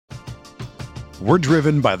We're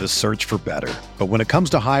driven by the search for better. But when it comes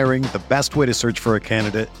to hiring, the best way to search for a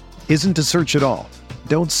candidate isn't to search at all.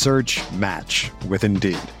 Don't search, match with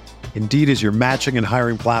Indeed. Indeed is your matching and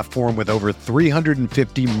hiring platform with over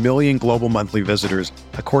 350 million global monthly visitors,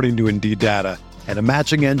 according to Indeed data, and a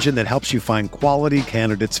matching engine that helps you find quality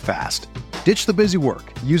candidates fast. Ditch the busy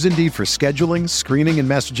work. Use Indeed for scheduling, screening, and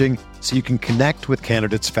messaging so you can connect with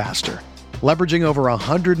candidates faster. Leveraging over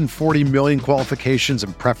 140 million qualifications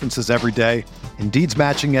and preferences every day, Indeed's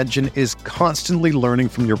matching engine is constantly learning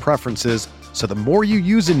from your preferences, so the more you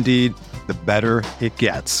use Indeed, the better it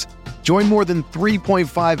gets. Join more than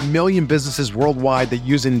 3.5 million businesses worldwide that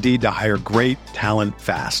use Indeed to hire great talent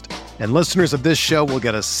fast. And listeners of this show will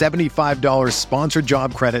get a $75 sponsored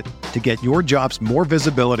job credit to get your jobs more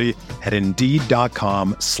visibility at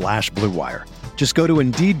Indeed.com/Blue Wire. Just go to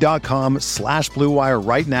Indeed.com/Blue Wire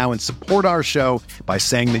right now and support our show by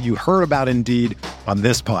saying that you heard about Indeed on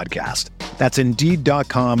this podcast. That's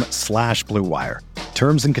Indeed.com/Blue Wire.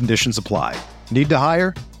 Terms and conditions apply. Need to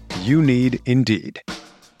hire? You need Indeed.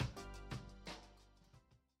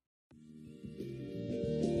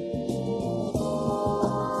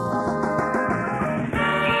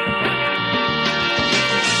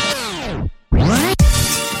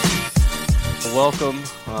 Welcome,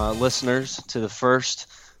 listeners, to the first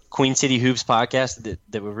Queen City Hoops podcast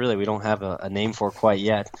that we don't have a name for quite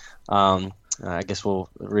yet. I guess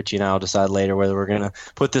Richie and I will decide later whether we're going to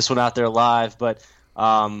put this one out there live. But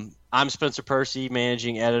I'm Spencer Percy,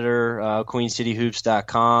 managing editor,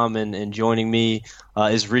 QueenCityHoops.com, and joining me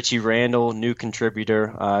is Richie Randall, new contributor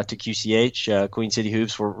to QCH, Queen City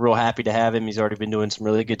Hoops. We're real happy to have him. He's already been doing some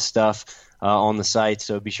really good stuff on the site,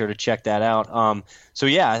 so be sure to check that out. I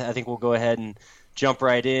think we'll go ahead and jump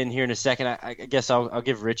right in here in a second. I guess I'll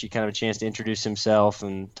give Richie kind of a chance to introduce himself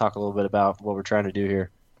and talk a little bit about what we're trying to do here.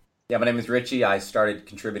 Yeah, my name is Richie. I started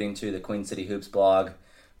contributing to the Queen City Hoops blog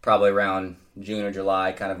probably around June or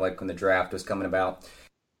July, kind of like when the draft was coming about.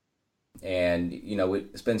 And,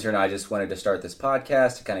 Spencer and I just wanted to start this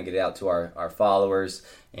podcast to kind of get it out to our followers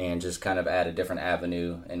and just kind of add a different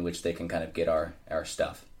avenue in which they can kind of get our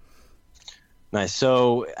stuff. Nice.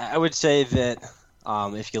 So I would say that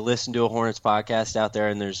if you listen to a Hornets podcast out there,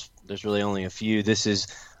 and there's really only a few, this is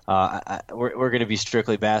we're going to be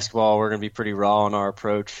strictly basketball. We're going to be pretty raw in our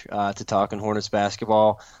approach to talking Hornets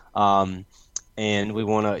basketball, and we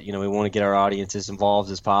want to get our audience as involved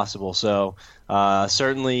as possible. So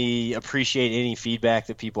certainly appreciate any feedback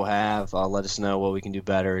that people have. Let us know what we can do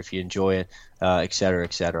better if you enjoy it, et cetera,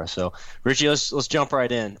 et cetera. So, Richie, let's jump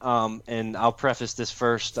right in. And I'll preface this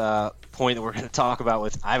first point that we're going to talk about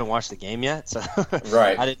with I haven't watched the game yet, so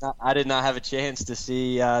right. I did not have a chance to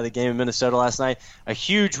see the game in Minnesota last night. A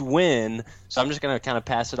huge win. So I'm just going to kind of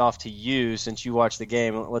pass it off to you since you watched the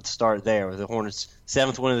game. Let's start there with the Hornets'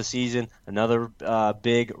 7th win of the season. Another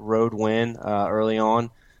big road win early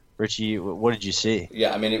on. Richie, what did you see?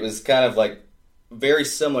 Yeah, I mean, it was kind of like very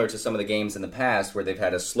similar to some of the games in the past where they've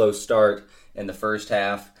had a slow start in the first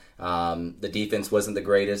half. The defense wasn't the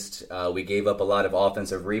greatest. We gave up a lot of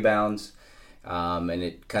offensive rebounds, and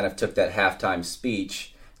it kind of took that halftime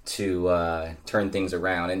speech to turn things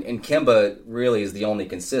around. And Kemba really is the only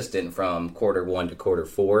consistent from quarter 1 to quarter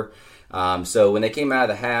 4. So when they came out of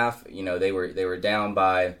the half, they were down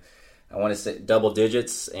by, I want to say, double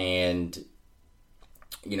digits, and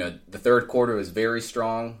the third quarter was very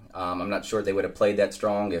strong. I'm not sure they would have played that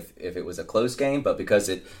strong if it was a close game, but because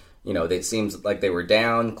it seems like they were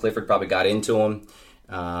down, Clifford probably got into them,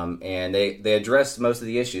 and they addressed most of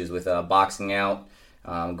the issues with boxing out,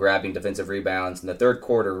 grabbing defensive rebounds, and the third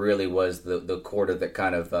quarter really was the quarter that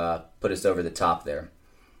kind of put us over the top there.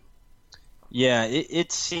 Yeah,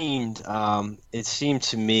 it seemed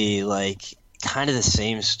to me like kind of the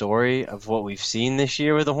same story of what we've seen this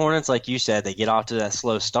year with the Hornets. Like you said, they get off to that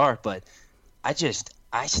slow start, but I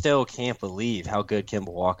still can't believe how good Kemba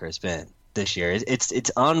Walker has been this year.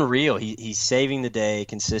 It's unreal. He's saving the day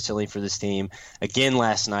consistently for this team. Again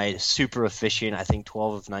last night, super efficient. I think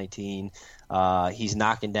 12 of 19. He's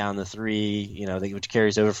knocking down the three, which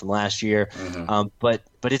carries over from last year. Mm-hmm. But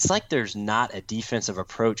it's like there's not a defensive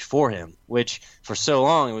approach for him, which for so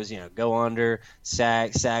long it was, go under,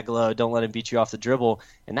 sag low, don't let him beat you off the dribble.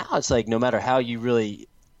 And now it's like no matter how you really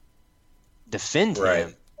defend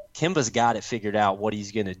him, Kemba's got it figured out what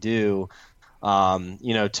he's going to do,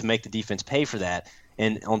 to make the defense pay for that.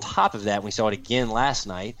 And on top of that, we saw it again last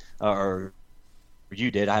night, or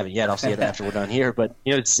you did. I haven't yet. I'll see it after we're done here. But,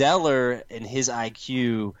 Zeller and his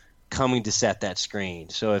IQ coming to set that screen.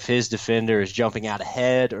 So if his defender is jumping out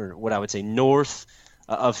ahead or what I would say north,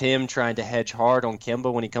 of him trying to hedge hard on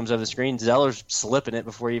Kemba when he comes over the screen. Zeller's slipping it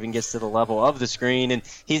before he even gets to the level of the screen, and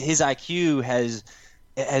his IQ has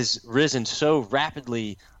risen so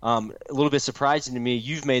rapidly. A little bit surprising to me.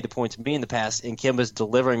 You've made the point to me in the past, and Kemba's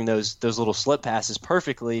delivering those little slip passes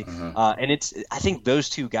perfectly. And I think those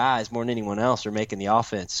two guys more than anyone else are making the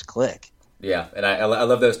offense click. Yeah, and I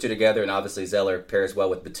love those two together, and obviously Zeller pairs well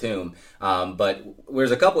with Batum. But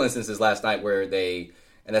there's a couple instances last night where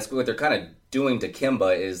and that's what they're kind of doing to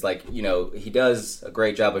Kemba, is like, he does a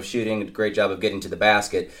great job of shooting, a great job of getting to the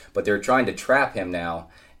basket, but they're trying to trap him now.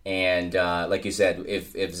 And like you said,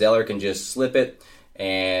 if Zeller can just slip it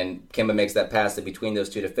and Kemba makes that pass in between those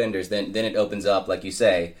two defenders, then it opens up, like you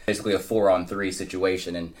say, basically a 4-on-3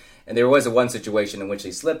 situation. And there was one situation in which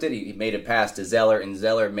he slipped it. He made a pass to Zeller, and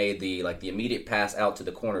Zeller made the immediate pass out to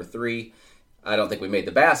the corner three. I don't think we made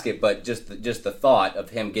the basket, but just the thought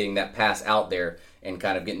of him getting that pass out there and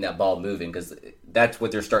kind of getting that ball moving, because that's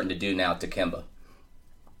what they're starting to do now to Kemba.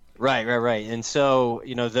 Right. And so,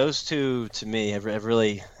 those two to me have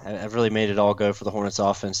really made it all go for the Hornets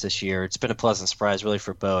offense this year. It's been a pleasant surprise really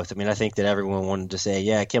for both. I mean, I think that everyone wanted to say,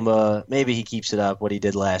 yeah, Kemba, maybe he keeps it up what he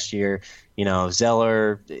did last year.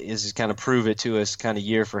 Zeller is kind of prove it to us kind of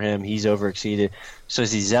year for him. He's overexceeded. So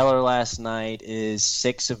Zeller last night is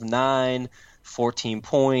 6 of 9, 14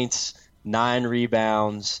 points, 9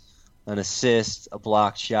 rebounds, an assist, a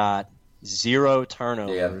blocked shot, 0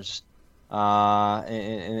 turnovers. Yeah.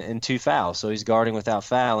 And 2 fouls. So he's guarding without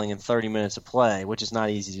fouling in 30 minutes of play, which is not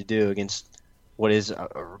easy to do against what has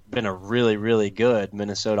been a really, really good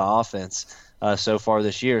Minnesota offense so far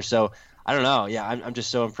this year. So I don't know. Yeah, I'm just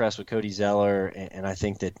so impressed with Cody Zeller, and I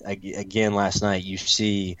think that again last night you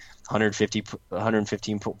see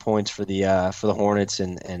 115 points for the Hornets,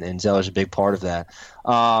 and Zeller's a big part of that.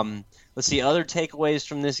 Let's see other takeaways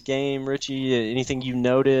from this game, Richie. Anything you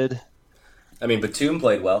noted? I mean, Batum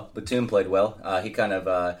played well. He kind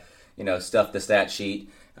of, stuffed the stat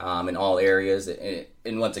sheet in all areas.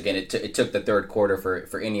 And once again, it took the third quarter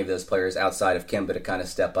for any of those players outside of Kemba to kind of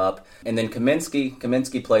step up. And then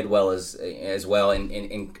Kaminsky played well as well.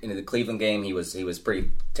 In the Cleveland game, he was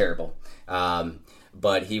pretty terrible.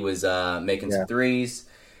 But he was making some threes.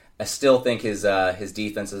 I still think his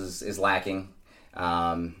defense is lacking.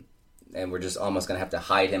 And we're just almost going to have to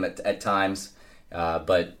hide him at times.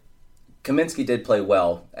 But Kaminsky did play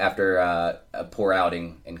well after a poor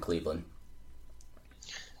outing in Cleveland.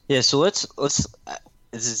 Yeah, so let's. It's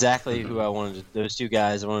exactly who I wanted. Those two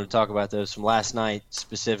guys. I wanted to talk about those from last night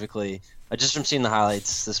specifically, just from seeing the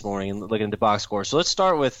highlights this morning and looking at the box score. So let's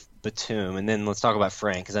start with Batum, and then let's talk about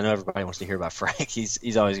Frank, because I know everybody wants to hear about Frank. He's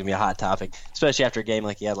always going to be a hot topic, especially after a game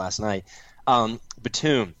like he had last night.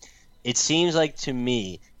 Batum, it seems like to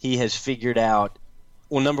me he has figured out.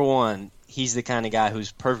 Well, number one, he's the kind of guy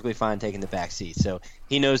who's perfectly fine taking the back seat. So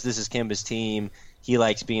he knows this is Kemba's team. He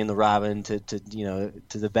likes being the Robin to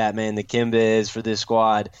the Batman that Kemba is for this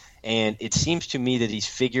squad. And it seems to me that he's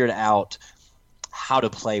figured out how to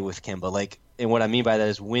play with Kemba. And what I mean by that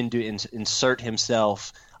is when to insert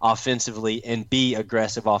himself offensively and be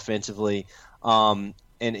aggressive offensively. And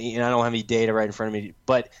I don't have any data right in front of me,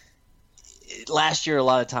 but last year a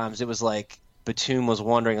lot of times it was like Batum was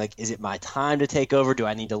wondering, is it my time to take over? Do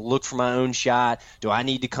I need to look for my own shot? Do I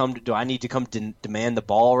need to come demand the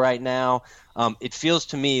ball right now? It feels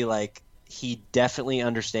to me like he definitely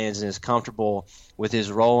understands and is comfortable with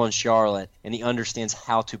his role in Charlotte, and he understands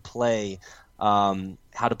how to play beside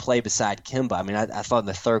Kemba. I mean, I thought in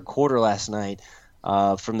the third quarter last night,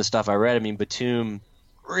 from the stuff I read, I mean, Batum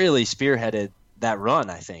really spearheaded that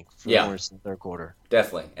run, I think, for the Hornets in the third quarter.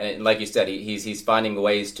 Definitely. And like you said, he's finding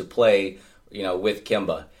ways to play with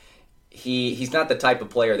Kemba. He's not the type of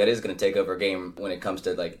player that is going to take over a game when it comes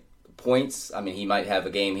to points. I mean, he might have a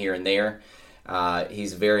game here and there.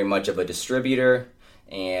 He's very much of a distributor,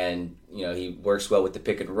 and he works well with the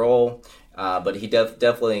pick and roll. But he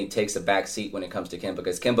definitely takes a back seat when it comes to Kemba,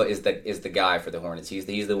 because Kemba is the guy for the Hornets. He's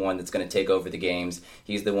the one that's going to take over the games.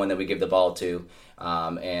 He's the one that we give the ball to.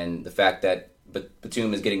 And the fact that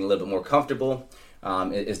Batum is getting a little bit more comfortable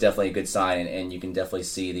is definitely a good sign, and you can definitely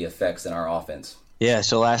see the effects in our offense. Yeah,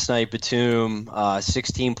 so last night Batum,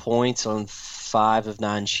 16 points on 5 of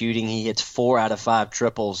 9 shooting. He hits 4 out of 5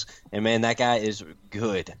 triples, and man, that guy is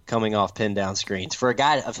good coming off pin down screens. For a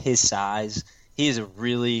guy of his size, he is a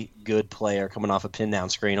really good player coming off a pin down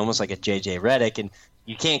screen, almost like a J.J. Redick, and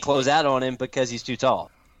you can't close out on him because he's too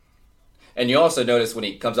tall. And you also notice when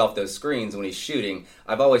he comes off those screens, when he's shooting,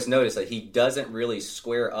 I've always noticed that he doesn't really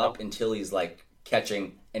square up until he's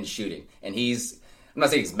catching and shooting. And he's I'm not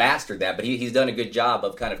saying he's mastered that, but he's done a good job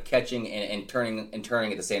of kind of catching and turning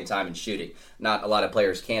at the same time and shooting. Not a lot of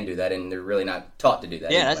players can do that, and they're really not taught to do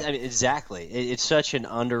that. Yeah, anyway. I mean, exactly. It's such an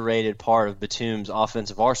underrated part of Batum's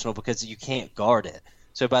offensive arsenal because you can't guard it.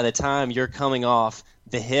 So by the time you're coming off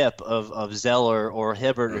the hip of Zeller or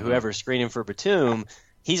Hibbert or whoever's screening for Batum,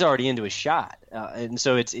 he's already into his shot. And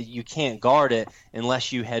so you can't guard it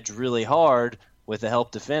unless you hedge really hard with a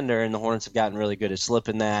help defender, and the Hornets have gotten really good at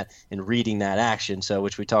slipping that and reading that action, so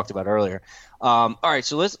which we talked about earlier. All right,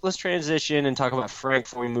 so let's transition and talk about Frank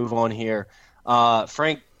before we move on here.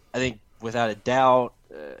 Frank, I think without a doubt,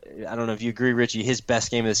 I don't know if you agree, Richie, his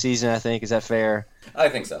best game of the season, I think. Is that fair? I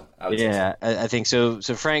think so. I would say so. I think so.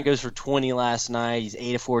 So Frank goes for 20 last night. He's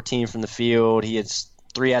 8 of 14 from the field. He had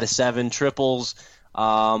 3 out of 7 triples.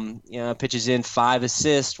 Pitches in 5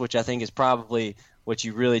 assists, which I think is probably what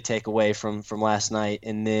you really take away from last night,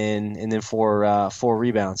 and then 4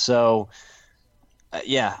 rebounds. So,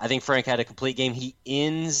 I think Frank had a complete game. He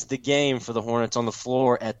ends the game for the Hornets on the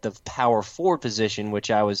floor at the power forward position,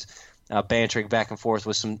 which I was bantering back and forth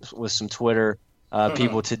with some Twitter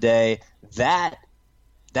people today.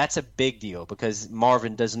 That's a big deal because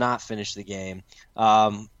Marvin does not finish the game.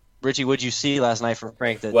 Richie, what did you see last night from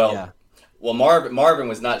Frank? Well, Marvin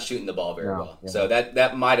was not shooting the ball very well, so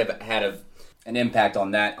that might have had an impact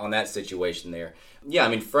on that situation there. Yeah, I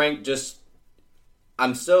mean Frank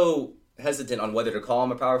I'm so hesitant on whether to call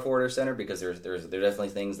him a power forward or center because there are definitely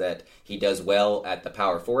things that he does well at the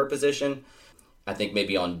power forward position. I think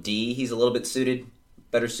maybe on D he's a little bit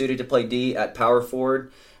better suited to play D at power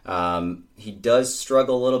forward. He does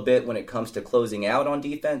struggle a little bit when it comes to closing out on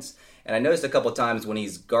defense. And I noticed a couple of times when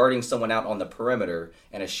he's guarding someone out on the perimeter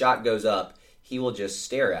and a shot goes up, he will just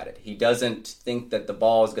stare at it. He doesn't think that the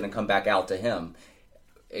ball is going to come back out to him.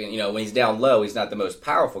 And, when he's down low, he's not the most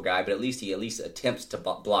powerful guy, but he attempts to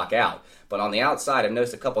block out. But on the outside, I've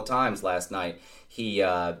noticed a couple of times last night, he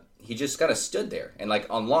just kind of stood there. And like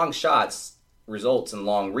on long shots results in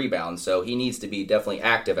long rebounds, so he needs to be definitely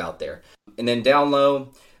active out there. And then down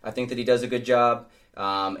low, I think that he does a good job,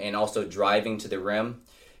 and also driving to the rim.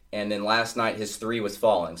 And then last night, his 3 was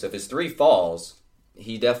falling. So if his 3 falls,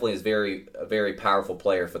 he definitely is a very powerful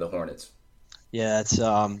player for the Hornets. Yeah,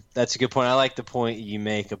 that's a good point. I like the point you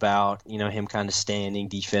make about him kind of standing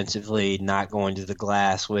defensively, not going to the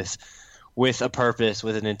glass with a purpose,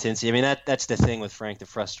 with an intensity. I mean, that's the thing with Frank that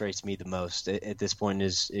frustrates me the most at this point in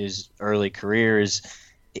his early career is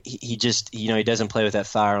he just he doesn't play with that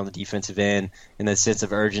fire on the defensive end and that sense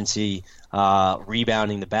of urgency,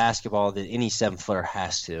 rebounding the basketball that any 7-footer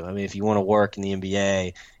has to. I mean, if you want to work in the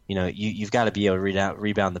NBA, you've got to be able to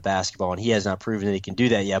rebound the basketball, and he has not proven that he can do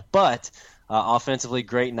that yet. But offensively,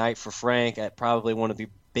 great night for Frank. Probably one of the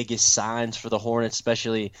biggest signs for the Hornets,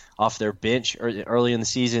 especially off their bench early in the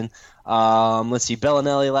season. Let's see,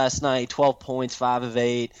 Bellinelli last night, 12 points, 5 of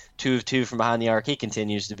 8, 2 of 2 from behind the arc. He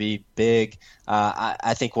continues to be big.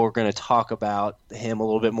 I think we're going to talk about him a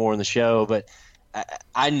little bit more in the show, but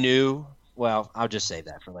I knew. Well, I'll just save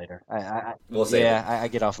that for later. We'll save it. I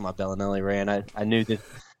get off of my Bellinelli rant. I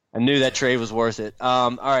knew that trade was worth it.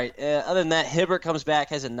 All right. Other than that, Hibbert comes back,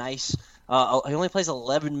 has a nice. He only plays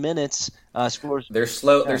 11 minutes. Scores. They're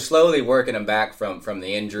slowly working him back from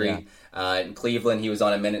the injury. Yeah. In Cleveland, he was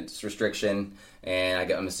on a minutes restriction,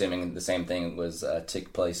 and I'm assuming the same thing was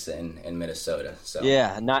took place in Minnesota. So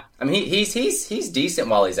I mean, he's decent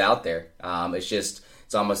while he's out there.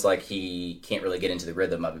 It's almost like he can't really get into the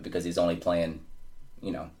rhythm of it because he's only playing,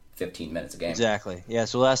 15 minutes a game. Exactly. Yeah.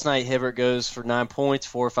 So last night, Hibbert goes for 9 points,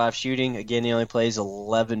 4 or 5 shooting. Again, he only plays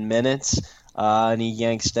 11 minutes. And he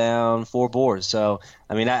yanks down 4 boards. So,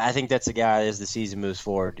 I mean, I think that's a guy as the season moves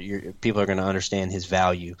forward, people are going to understand his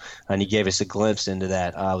value. And he gave us a glimpse into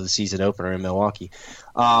that with the season opener in Milwaukee.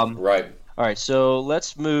 Right. All right, so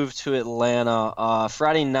let's move to Atlanta.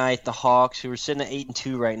 Friday night, the Hawks, who are sitting at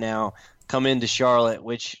 8-2 right now, come into Charlotte,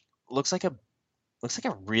 which looks like a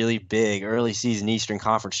really big early season Eastern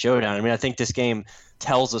Conference showdown. I mean, I think this game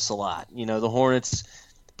tells us a lot. The Hornets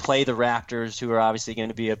play the Raptors, who are obviously going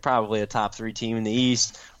to be probably a top 3 team in the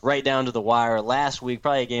East, right down to the wire. Last week,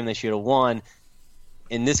 probably a game they should have won.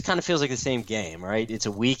 And this kind of feels like the same game, right? It's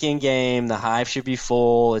a weekend game. The Hive should be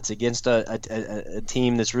full. It's against a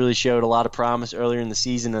team that's really showed a lot of promise earlier in the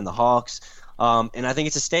season in the Hawks. And I think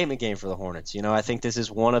it's a statement game for the Hornets. I think this is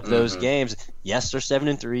one of those games. Yes, they're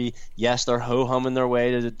 7-3. Yes, they're ho-humming their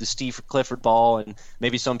way to the Steve Clifford ball, and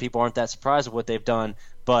maybe some people aren't that surprised with what they've done,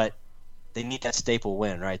 but they need that staple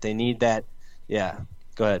win, right? They need that. Yeah,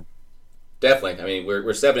 go ahead. Definitely. I mean, we're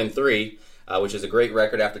 7-3, which is a great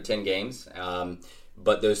record after 10 games.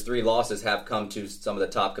 but those 3 losses have come to some of the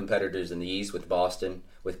top competitors in the East, with Boston,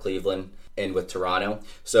 with Cleveland, and with Toronto.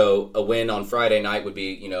 So a win on Friday night would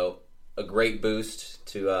be, a great boost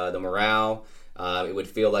to the morale. It would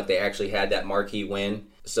feel like they actually had that marquee win.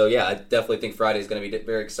 So yeah, I definitely think Friday is going to be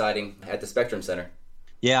very exciting at the Spectrum Center.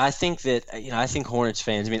 Yeah, I think that, I think Hornets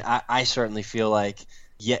fans, I certainly feel like,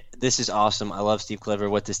 yeah, this is awesome. I love Steve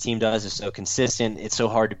Clifford. What this team does is so consistent. It's so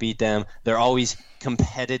hard to beat them. They're always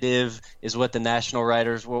competitive, is what the national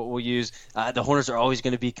writers will use. The Hornets are always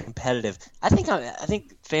going to be competitive. I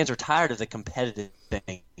think fans are tired of the competitive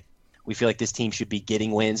thing. We feel like this team should be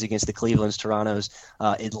getting wins against the Clevelands, Torontos,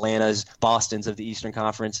 Atlantas, Bostons of the Eastern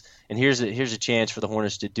Conference. And here's a chance for the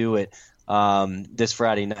Hornets to do it this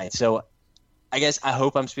Friday night. So I guess I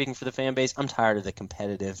hope I'm speaking for the fan base. I'm tired of the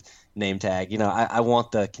competitive name tag. I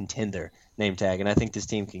want the contender name tag, and I think this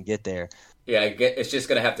team can get there. Yeah, it's just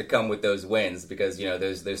going to have to come with those wins because,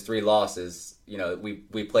 those 3 losses,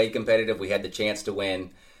 we played competitive. We had the chance to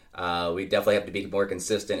win. We definitely have to be more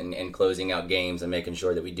consistent in closing out games and making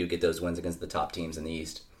sure that we do get those wins against the top teams in the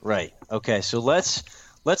East. Right. Okay, so let's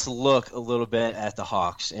look a little bit at the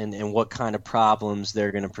Hawks and what kind of problems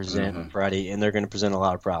they're going to present on Friday, and they're going to present a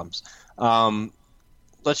lot of problems.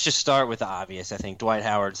 Let's just start with the obvious. I think Dwight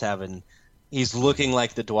Howard's he's looking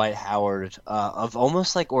like the Dwight Howard of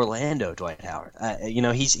almost like Orlando Dwight Howard.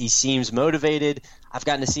 He seems motivated. I've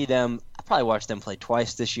gotten to see them. I probably watched them play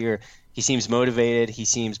twice this year. He seems motivated. He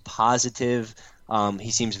seems positive.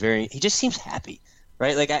 He just seems happy,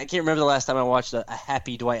 right? Like, I can't remember the last time I watched a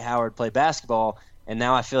happy Dwight Howard play basketball, and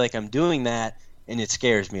now I feel like I'm doing that, and it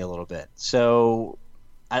scares me a little bit. So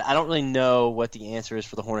I don't really know what the answer is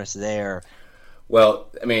for the Hornets there. Well,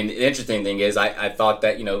 the interesting thing is I thought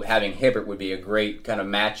that, having Hibbert would be a great kind of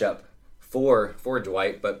matchup for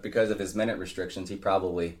Dwight, but because of his minute restrictions, he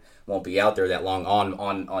probably won't be out there that long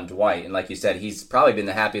on Dwight. And like you said, he's probably been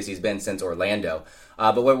the happiest he's been since Orlando.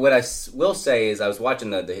 But what I will say is I was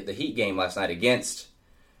watching the Heat game last night against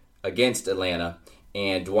Atlanta,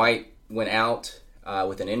 and Dwight went out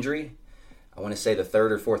with an injury, I want to say the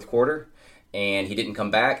 3rd or 4th quarter, and he didn't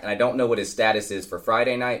come back. And I don't know what his status is for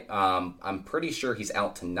Friday night. I'm pretty sure he's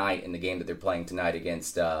out tonight in the game that they're playing tonight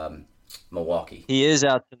against Milwaukee. He is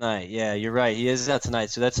out tonight. Yeah, you're right. He is out tonight.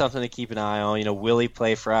 So that's something to keep an eye on. Will he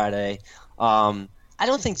play Friday? I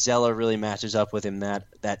don't think Zeller really matches up with him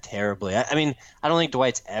that terribly. I don't think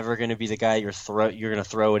Dwight's ever going to be the guy you're going to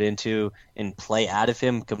throw it into and play out of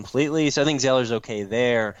him completely. So I think Zeller's okay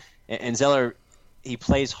there. And Zeller, he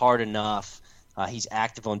plays hard enough. He's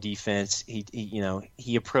active on defense.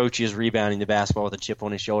 He approaches rebounding the basketball with a chip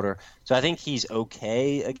on his shoulder. So I think he's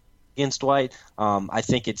okay against Dwight. I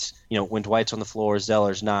think it's when Dwight's on the floor,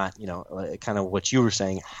 Zeller's not. Kind of what you were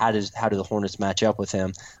saying. How do the Hornets match up with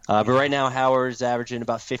him? But right now, Howard's averaging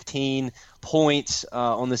about 15 points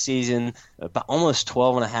on the season, about almost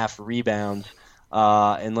 12.5 rebounds.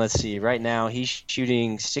 And let's see, right now he's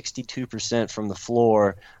shooting 62% from the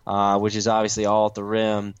floor, which is obviously all at the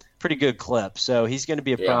rim. Pretty good clip. So he's going to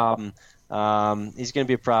be a problem. He's going to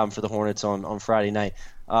be a problem for the Hornets on Friday night.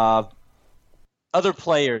 Other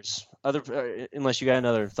players, unless you got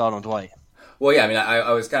another thought on Dwight. Well, yeah,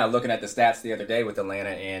 I was kind of looking at the stats the other day with Atlanta,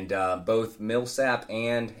 and both Millsap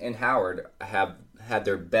and Howard have had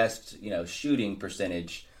their best, shooting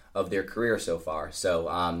percentage of their career so far. So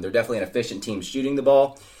they're definitely an efficient team shooting the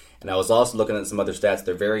ball. And I was also looking at some other stats.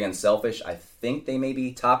 They're very unselfish. I think they may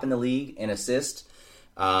be top in the league in assists,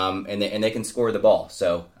 and they can score the ball.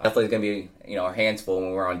 So definitely going to be our hands full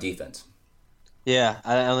when we're on defense. Yeah,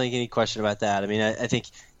 I don't think any question about that. I think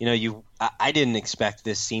I didn't expect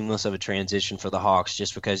this seamless of a transition for the Hawks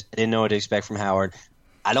just because I didn't know what to expect from Howard.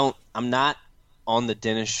 I'm not on the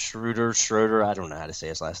Dennis Schroeder. I don't know how to say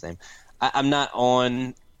his last name. I'm not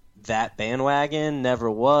on that bandwagon. Never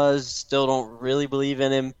was. Still don't really believe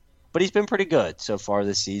in him, but he's been pretty good so far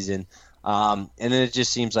this season. And then it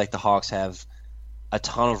just seems like the Hawks have a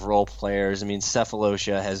ton of role players.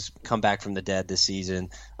 Cephalosha has come back from the dead this season.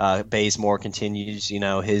 Bazemore continues,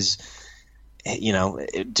 his,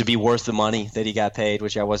 to be worth the money that he got paid,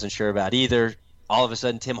 which I wasn't sure about either. All of a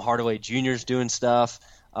sudden, Tim Hardaway Jr. is doing stuff.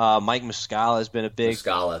 Mike Muscala has been a big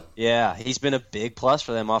 – yeah, he's been a big plus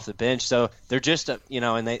for them off the bench. So they're just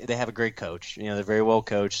and they have a great coach. They're very well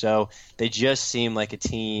coached. So they just seem like a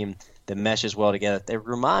team that meshes well together. They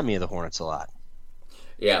remind me of the Hornets a lot.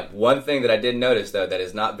 Yeah, one thing that I did notice, though, that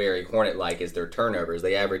is not very Hornet-like is their turnovers.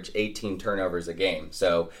 They average 18 turnovers a game.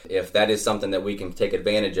 So if that is something that we can take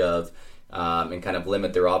advantage of and kind of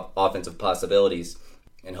limit their offensive possibilities,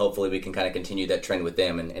 and hopefully we can kind of continue that trend with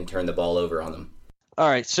them and turn the ball over on them. All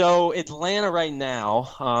right, so Atlanta right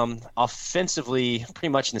now, offensively, pretty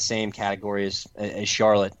much in the same category as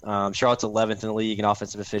Charlotte. Charlotte's 11th in the league in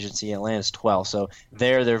offensive efficiency. Atlanta's 12th, so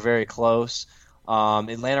they're very close.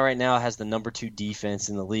 Atlanta right now has the number 2 defense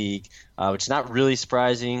in the league, which is not really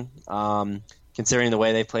surprising considering the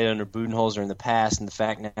way they played under Budenholzer in the past and the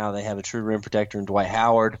fact now they have a true rim protector in Dwight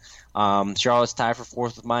Howard. Charlotte's tied for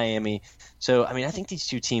 4th with Miami. So, I mean, I think these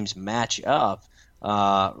two teams match up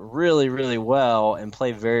really, really well and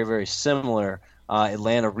play very, very similar.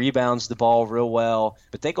 Atlanta rebounds the ball real well,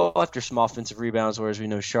 but they go after some offensive rebounds, whereas we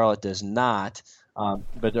know Charlotte does not.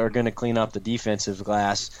 But are going to clean up the defensive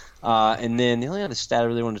glass. And then the only other stat I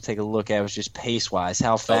really wanted to take a look at was just pace-wise.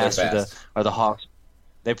 How fast, are the Hawks?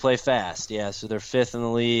 They play fast, yeah. So they're 5th in the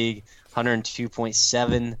league,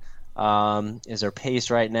 102.7 is their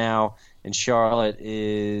pace right now. And Charlotte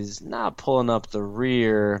is not pulling up the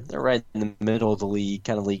rear. They're right in the middle of the league,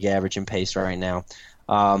 kind of league average in pace right now.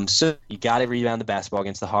 So you got to rebound the basketball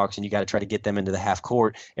against the Hawks, and you got to try to get them into the half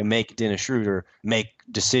court and make Dennis Schroeder make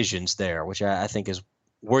decisions there, which I think is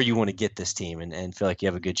where you want to get this team and feel like you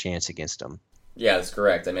have a good chance against them. Yeah, that's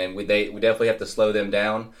correct. I mean, we definitely have to slow them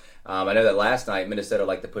down. I know that last night Minnesota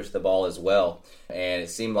liked to push the ball as well, and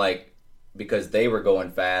it seemed like because they were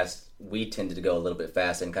going fast, we tended to go a little bit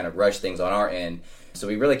fast and kind of rush things on our end. So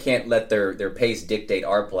we really can't let their pace dictate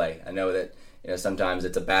our play. I know that sometimes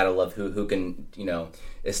it's a battle of who can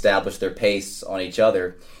establish their pace on each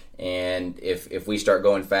other. And if we start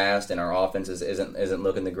going fast and our offense isn't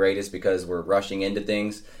looking the greatest because we're rushing into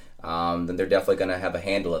things, then they're definitely going to have a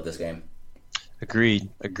handle of this game. Agreed.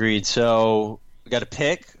 So we got a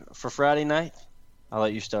pick for Friday night. I'll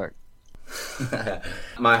let you start.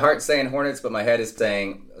 My heart's saying Hornets, but my head is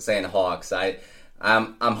saying Hawks.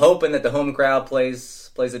 I'm hoping that the home crowd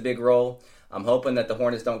plays a big role. I'm hoping that the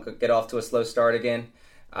Hornets don't get off to a slow start again.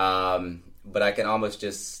 But I can almost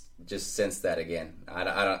just sense that again. I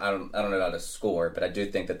don't know how to score, but I do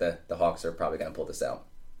think that the Hawks are probably going to pull this out.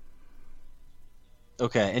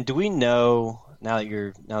 Okay, and do we know now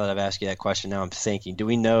that I've asked you that question? Now I'm thinking, do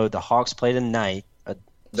we know the Hawks play tonight?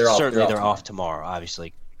 They're off tomorrow,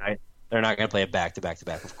 obviously. Right? They're not going to play a back-to-back,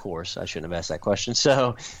 of course. I shouldn't have asked that question.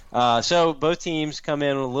 So both teams come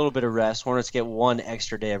in with a little bit of rest. Hornets get one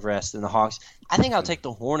extra day of rest than the Hawks. I think I'll take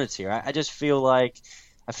the Hornets here. I just feel like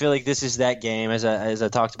this is that game, as I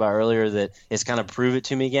talked about earlier, that it's kind of prove it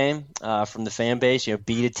to me game from the fan base.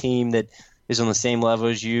 Beat a team that is on the same level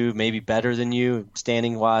as you, maybe better than you,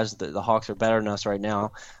 standing wise. The Hawks are better than us right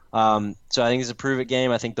now. So I think it's a prove it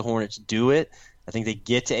game. I think the Hornets do it. I think they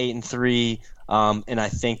get to 8-3. And I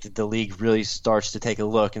think that the league really starts to take a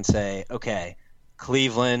look and say, okay,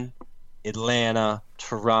 Cleveland, Atlanta,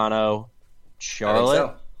 Toronto,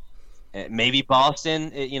 Charlotte, maybe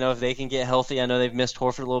Boston, if they can get healthy. I know they've missed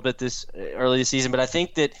Horford a little bit this early this season, but I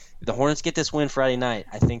think that if the Hornets get this win Friday night,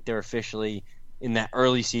 I think they're officially in that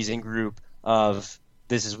early season group of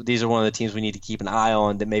these are one of the teams we need to keep an eye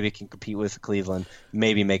on that maybe can compete with Cleveland,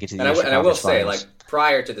 maybe make it to the Eastern And I will say, Finals.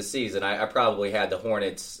 Prior to the season, I probably had the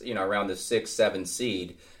Hornets, around the 6-7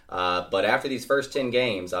 seed. But after these first 10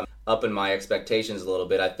 games, I'm upping my expectations a little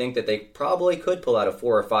bit. I think that they probably could pull out a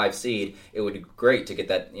 4 or 5 seed. It would be great to get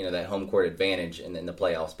that, that home court advantage in the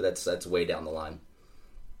playoffs, but that's way down the line.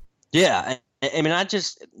 Yeah, I mean,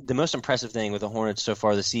 the most impressive thing with the Hornets so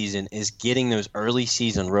far this season is getting those early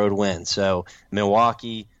season road wins. So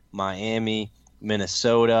Milwaukee, Miami,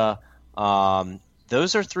 Minnesota,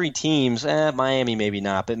 those are 3 teams. Miami maybe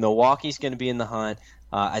not, but Milwaukee's going to be in the hunt.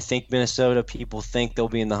 I think Minnesota, people think they'll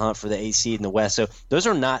be in the hunt for the 8 seed in the West. So those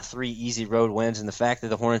are not 3 easy road wins. And the fact that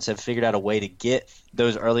the Hornets have figured out a way to get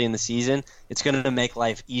those early in the season, it's going to make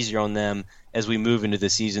life easier on them as we move into the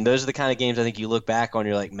season. Those are the kind of games I think you look back on,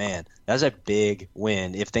 you're like, man, that was a big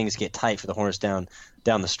win if things get tight for the Hornets down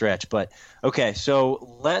the stretch. But okay,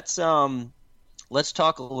 so let's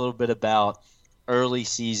talk a little bit about early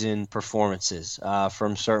season performances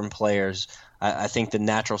from certain players. I think the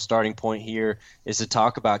natural starting point here is to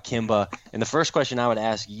talk about Kemba. And the first question I would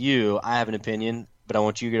ask you, I have an opinion, but I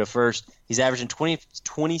want you to go first. He's averaging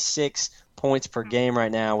 26 points per game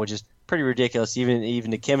right now, which is pretty ridiculous,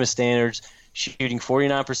 even to Kemba standards, shooting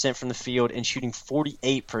 49% from the field and shooting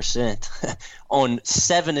 48% on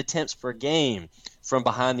 7 attempts per game from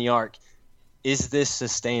behind the arc. Is this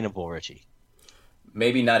sustainable, Richie?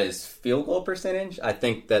 Maybe not his field goal percentage. I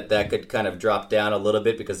think that could kind of drop down a little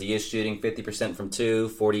bit because he is shooting 50% from 2,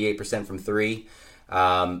 48% from 3.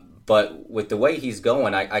 But with the way he's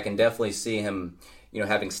going, I can definitely see him,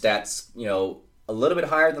 having stats, a little bit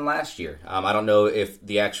higher than last year. I don't know if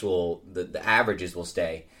the averages will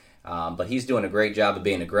stay, but he's doing a great job of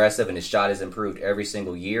being aggressive, and his shot has improved every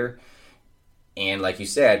single year. And like you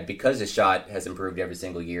said, because his shot has improved every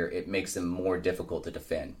single year, it makes him more difficult to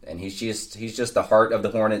defend. And he's just the heart of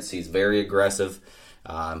the Hornets. He's very aggressive.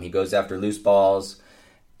 He goes after loose balls,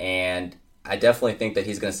 and I definitely think that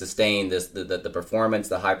he's going to sustain the performance,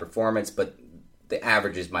 the high performance, but the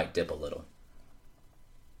averages might dip a little.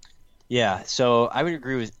 Yeah, so I would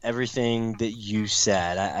agree with everything that you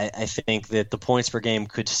said. I think that the points per game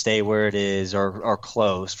could stay where it is or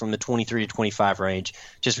close from the 23 to 25 range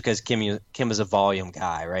just because Kim is a volume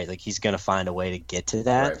guy, right? Like he's going to find a way to get to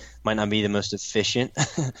that. Right. Might not be the most efficient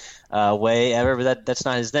way ever, but that's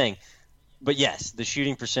not his thing. But yes, the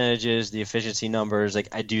shooting percentages, the efficiency numbers, like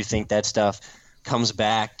I do think that stuff comes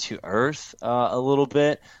back to earth a little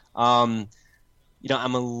bit. I'm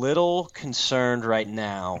a little concerned right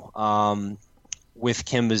now with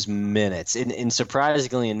Kemba's minutes. And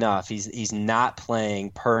surprisingly enough, he's not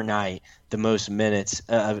playing per night the most minutes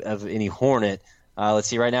of any Hornet. Let's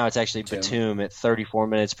see, right now it's actually Batum at 34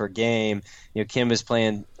 minutes per game. Kemba's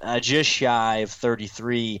playing just shy of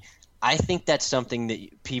 33. I think that's something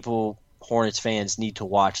that people, Hornets fans, need to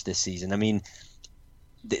watch this season. I mean,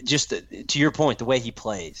 to your point, the way he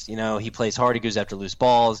plays, he plays hard. He goes after loose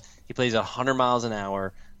balls. He plays 100 miles an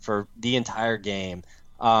hour for the entire game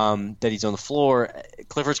that he's on the floor.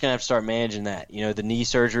 Clifford's going to have to start managing that. The knee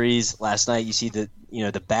surgeries last night, you see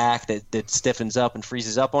the back that stiffens up and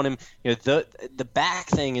freezes up on him. The back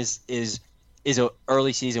thing is a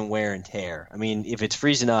early season wear and tear. I mean, if it's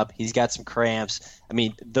freezing up, he's got some cramps. I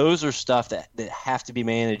mean, those are stuff that have to be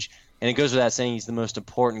managed. And it goes without saying he's the most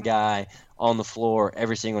important guy on the floor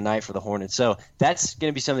every single night for the Hornets. So that's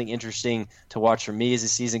going to be something interesting to watch for me as the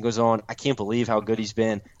season goes on. I can't believe how good he's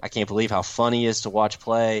been. I can't believe how fun he is to watch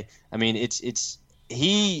play. I mean,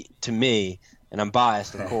 he, to me, and I'm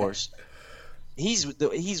biased, of course,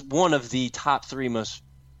 he's one of the top 3 most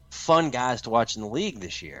fun guys to watch in the league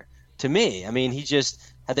this year. To me, I mean, he just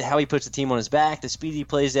how he puts the team on his back, the speed he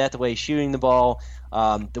plays at, the way he's shooting the ball,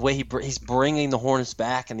 the way he's bringing the Hornets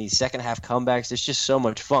back in these second half comebacks. It's just so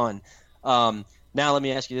much fun. Now let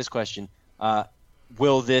me ask you this question: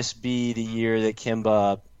 will this be the year that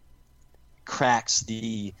Kemba cracks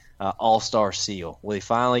the All-Star seal? Will he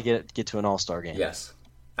finally get to an All-Star game? Yes.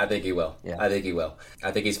 I think he will. Yeah. I think he will.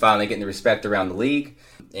 I think he's finally getting the respect around the league,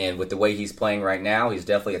 and with the way he's playing right now, he's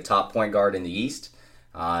definitely a top point guard in the East,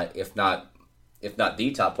 if not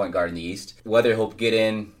the top point guard in the East. Whether he'll get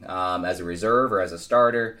in as a reserve or as a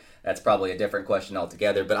starter, that's probably a different question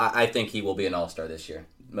altogether. But I think he will be an All-Star this year,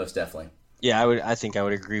 most definitely. Yeah, I think I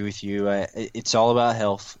would agree with you. It's all about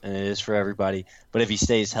health, and it is for everybody. But if he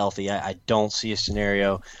stays healthy, I don't see a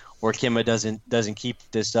scenario where Kemba doesn't keep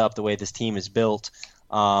this up the way this team is built.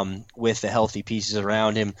 With the healthy pieces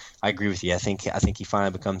around him, I agree with you. I think he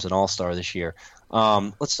finally becomes an All-Star this year.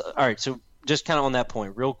 All right. So just kind of on that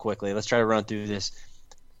point, real quickly, let's try to run through this.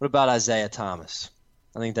 What about Isaiah Thomas?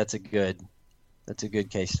 I think that's a good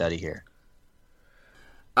case study here.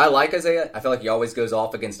 I like Isaiah. I feel like he always goes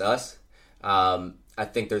off against us. I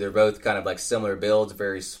think they're both kind of like similar builds,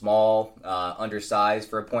 very small, undersized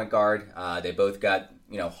for a point guard. They both got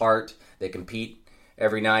heart. They compete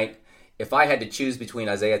every night. If I had to choose between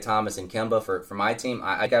Isaiah Thomas and Kemba for my team,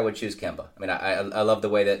 I think I would choose Kemba. I mean, I love the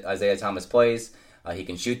way that Isaiah Thomas plays. He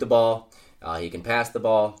can shoot the ball. He can pass the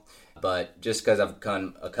ball. But just because I've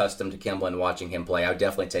become accustomed to Kemba and watching him play, I would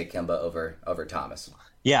definitely take Kemba over Thomas.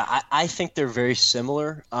 Yeah, I think they're very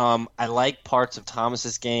similar. I like parts of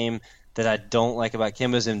Thomas's game that I don't like about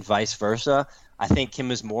Kemba's and vice versa. I think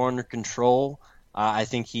Kemba's more under control. I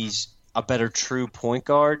think he's a better true point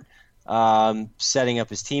guard. Setting up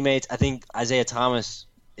his teammates. I think Isaiah Thomas,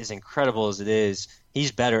 as incredible as it is,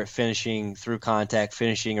 he's better at finishing through contact,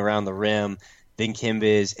 finishing around the rim than Kemba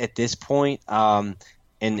is at this point.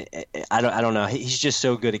 And I don't know. He's just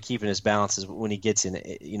so good at keeping his balances when he gets in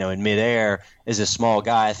midair as a small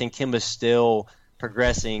guy. I think Kemba's still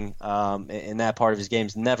progressing in that part of his game.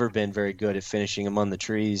 He's never been very good at finishing among the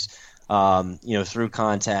trees. Through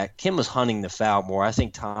contact. Kemba's hunting the foul more. I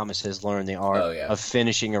think Thomas has learned the art of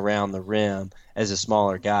finishing around the rim as a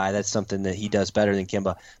smaller guy. That's something that he does better than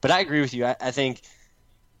Kemba. But I agree with you. I think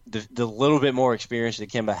the little bit more experience that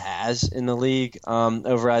Kemba has in the league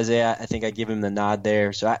over Isaiah, I think I give him the nod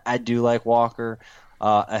there. So I do like Walker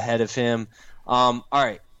ahead of him. All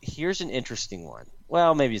right, here's an interesting one.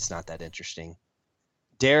 Well, maybe it's not that interesting.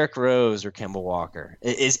 Derrick Rose or Kemba Walker?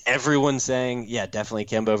 Is everyone saying, yeah, definitely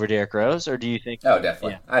Kemba over Derrick Rose, or do you think? Oh,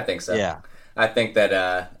 definitely. Yeah. I think so. Yeah. I think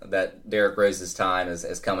that Derrick Rose's time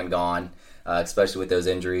has come and gone, especially with those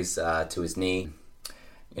injuries to his knee.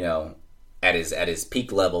 at his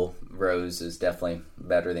peak level, Rose is definitely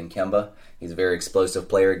better than Kemba. He's a very explosive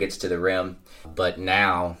player, gets to the rim. But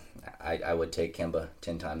now, I would take Kemba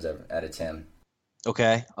 10 times out of 10.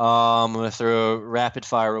 Okay. I'm going to throw a rapid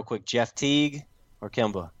fire real quick. Jeff Teague or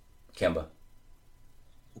Kemba? Kemba.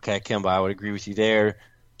 Okay, Kemba. I would agree with you there.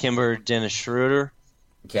 Kemba or Dennis Schroeder?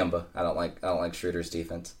 Kemba. I don't like Schroeder's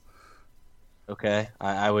defense. Okay,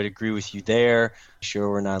 I would agree with you there. Sure,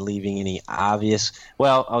 we're not leaving any obvious.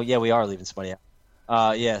 Well, oh yeah, we are leaving somebody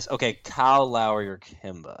out. Yes. Okay, Kyle Lowry or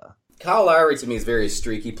Kemba? Kyle Lowry to me is a very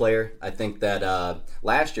streaky player. I think that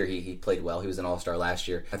last year he played well. He was an all-star last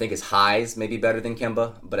year. I think his highs may be better than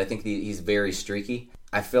Kemba, but I think he's very streaky.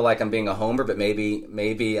 I feel like I'm being a homer, but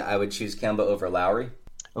maybe I would choose Kemba over Lowry.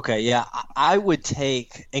 Okay, yeah, I would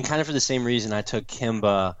take, and kind of for the same reason I took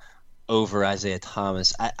Kemba over Isaiah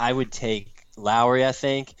Thomas, I would take Lowry, I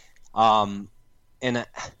think. I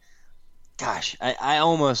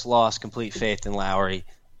almost lost complete faith in Lowry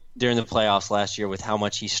during the playoffs last year with how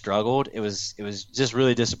much he struggled. It was just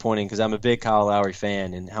really disappointing because I'm a big Kyle Lowry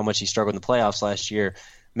fan, and how much he struggled in the playoffs last year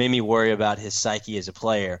made me worry about his psyche as a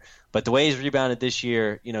player. But the way he's rebounded this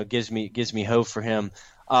year, gives me hope for him.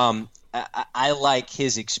 I like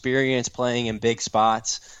his experience playing in big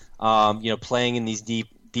spots, playing in these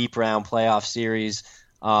deep round playoff series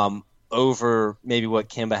over maybe what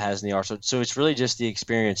Kemba has in the arsenal. So it's really just the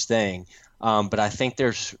experience thing. But I think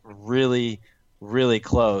they're really, really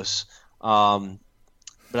close.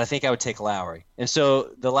 But I think I would take Lowry. And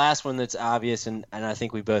so the last one that's obvious, and I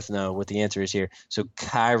think we both know what the answer is here. So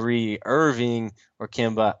Kyrie Irving or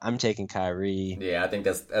Kemba, I'm taking Kyrie. Yeah, I think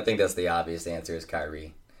that's the obvious answer is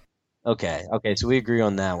Kyrie. Okay, so we agree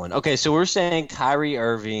on that one. Okay, so we're saying Kyrie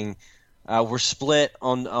Irving. We're split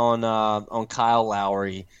on Kyle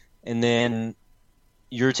Lowry, and then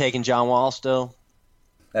you're taking John Wall still?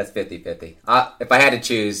 That's 50-50. If I had to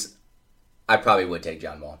choose, I probably would take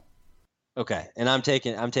John Wall. Okay, and I'm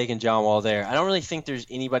taking John Wall there. I don't really think there's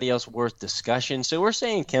anybody else worth discussion. So we're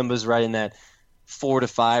saying Kemba's right in that 4 to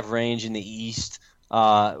 5 range in the East.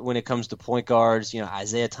 When it comes to point guards,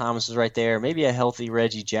 Isaiah Thomas is right there. Maybe a healthy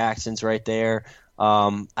Reggie Jackson's right there.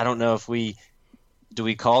 I don't know if we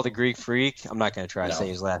call the Greek Freak? I'm not going to try to say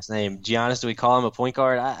his last name. Giannis, do we call him a point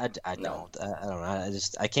guard? I don't. I don't know.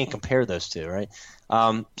 I can't compare those two, right?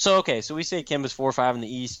 So we say Kemba's 4 or 5 in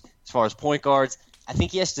the East as far as point guards. I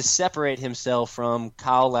think he has to separate himself from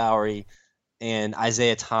Kyle Lowry and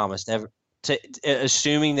Isaiah Thomas.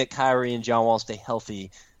 Assuming that Kyrie and John Wall stay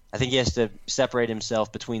healthy, I think he has to separate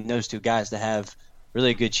himself between those two guys to have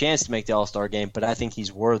really a good chance to make the All-Star game, but I think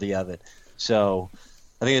he's worthy of it. So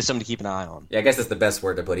I think that's something to keep an eye on. Yeah, I guess that's the best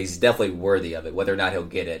word to put. He's definitely worthy of it. Whether or not he'll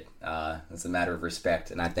get it, it's a matter of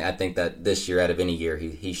respect. And I think that this year, out of any year,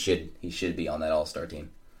 he should be on that All-Star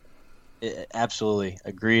team. Absolutely.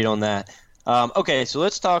 Agreed on that. Okay, so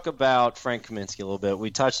let's talk about Frank Kaminsky a little bit.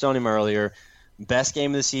 We touched on him earlier. Best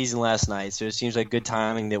game of the season last night, so it seems like good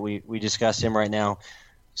timing that we discuss him right now.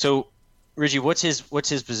 So, Richie, what's his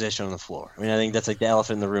position on the floor? I mean, I think that's like the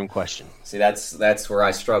elephant in the room question. See, that's where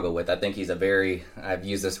I struggle with. I think he's I've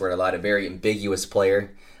used this word a lot, a very ambiguous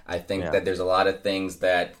player. I think that there's a lot of things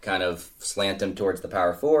that kind of slant him towards the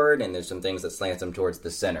power forward, and there's some things that slant him towards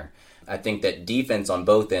the center. I think that defense on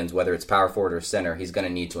both ends, whether it's power forward or center, he's going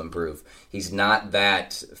to need to improve. He's not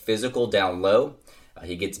that physical down low.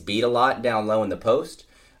 He gets beat a lot down low in the post,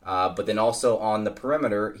 but then also on the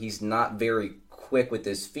perimeter, he's not very quick with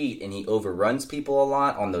his feet, and he overruns people a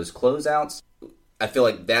lot on those closeouts. I feel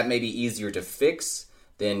like that may be easier to fix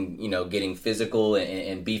than getting physical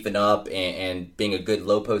and beefing up and being a good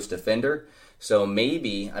low post defender. So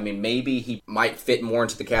maybe he might fit more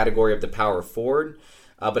into the category of the power forward.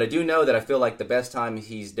 But I do know that I feel like the best time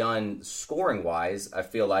he's done scoring-wise, I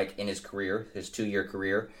feel like in his career, his 2-year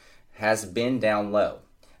career, has been down low.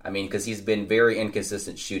 I mean, because he's been very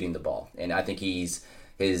inconsistent shooting the ball. And I think his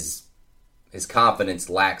confidence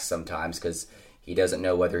lacks sometimes because he doesn't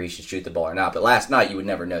know whether he should shoot the ball or not. But last night, you would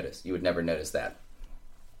never notice. You would never notice that.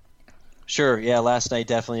 Sure, yeah, last night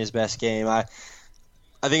definitely his best game. I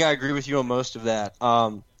think I agree with you on most of that.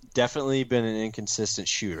 Definitely been an inconsistent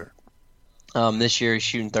shooter. This year he's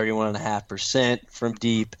shooting 31.5% from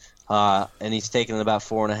deep, and he's taking about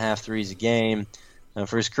 4.5 threes a game.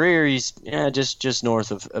 For his career, he's just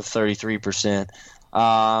north of 33%.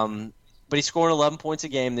 But he's scoring 11 points a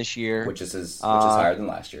game this year, which is higher than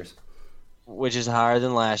last year's. Which is higher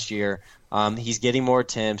than last year. He's getting more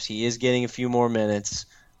attempts. He is getting a few more minutes.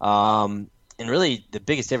 And really, the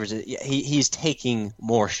biggest difference is he's taking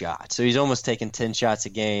more shots. So he's almost taking 10 shots a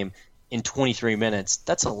game in 23 minutes.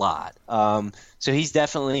 That's a lot. So he's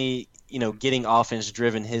definitely, getting offense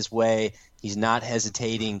driven his way. He's not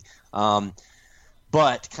hesitating.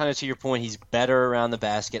 But kind of to your point, he's better around the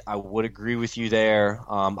basket. I would agree with you there.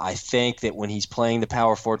 I think that when he's playing the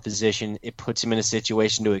power forward position, it puts him in a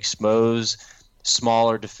situation to expose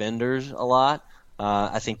smaller defenders a lot.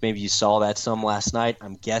 I think maybe you saw that some last night.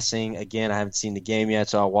 I'm guessing. Again, I haven't seen the game yet,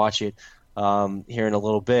 so I'll watch it here in a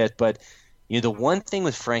little bit. But the one thing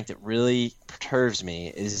with Frank that really perturbs me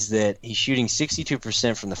is that he's shooting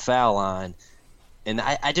 62% from the foul line, and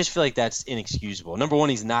I just feel like that's inexcusable. Number one,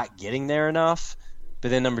 he's not getting there enough. But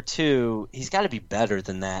then number two, he's got to be better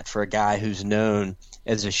than that for a guy who's known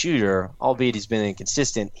as a shooter, albeit he's been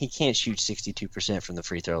inconsistent. He can't shoot 62% from the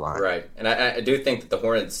free throw line. Right. And I do think that the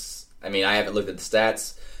Hornets, I mean, I haven't looked at the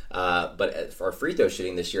stats, but for our free throw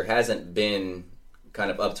shooting this year hasn't been kind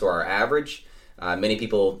of up to our average. Many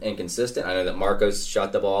people inconsistent. I know that Marcos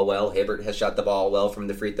shot the ball well. Hibbert has shot the ball well from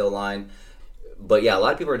the free throw line. But yeah, a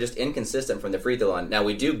lot of people are just inconsistent from the free throw line. Now,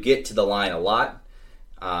 we do get to the line a lot.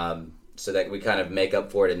 So that we kind of make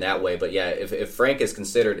up for it in that way. But yeah, if Frank is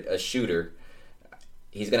considered a shooter,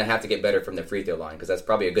 he's going to have to get better from the free throw line, because that's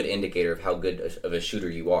probably a good indicator of how good of a shooter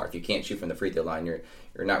you are. If you can't shoot from the free throw line, you're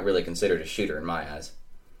not really considered a shooter in my eyes.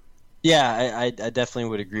 Yeah, I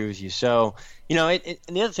definitely would agree with you. So, and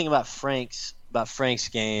the other thing about Frank's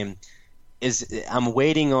game is I'm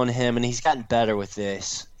waiting on him, and he's gotten better with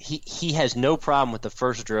this. He has no problem with the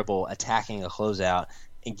first dribble attacking a closeout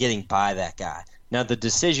and getting by that guy. Now, the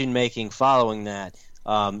decision-making following that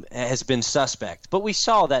has been suspect. But we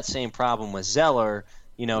saw that same problem with Zeller,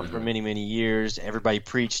 for many, many years. Everybody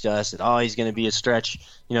preached to us that, he's going to be a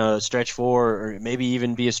stretch four, or maybe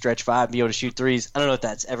even be a stretch five, be able to shoot threes. I don't know if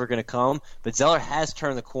that's ever going to come. But Zeller has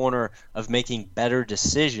turned the corner of making better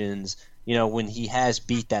decisions, when he has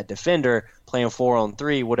beat that defender, playing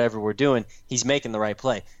 4-on-3, whatever we're doing, he's making the right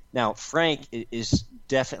play. Now, Frank is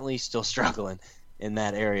definitely still struggling in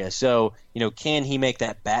that area. So, can he make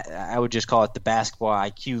that I would just call it the basketball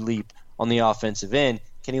IQ leap on the offensive end?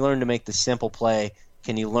 Can he learn to make the simple play?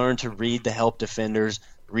 Can he learn to read the help defenders,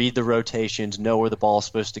 read the rotations, know where the ball's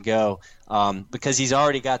supposed to go? Because he's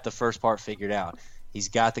already got the first part figured out. He's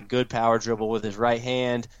got the good power dribble with his right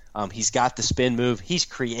hand. He's got the spin move. He's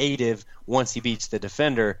creative once he beats the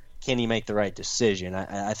defender. Can he make the right decision?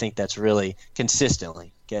 I think that's really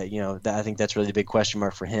consistently. I think that's really the big question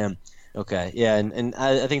mark for him. Okay, yeah, and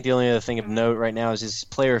I think the only other thing of note right now is his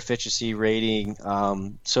player efficiency rating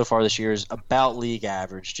so far this year is about league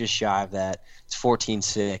average, just shy of that. It's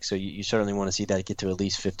 14.6, so you certainly want to see that get to at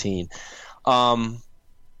least 15.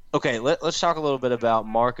 Okay, let's talk a little bit about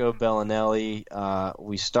Marco Bellinelli.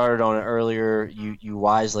 We started on it earlier. You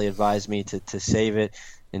wisely advised me to save it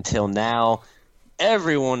until now.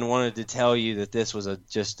 Everyone wanted to tell you that this was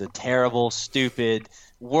just a terrible, stupid,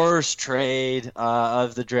 worst trade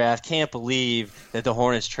of the draft. Can't believe that the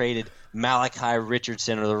Hornets traded Malachi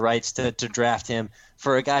Richardson, or the rights to draft him,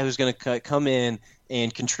 for a guy who's going to come in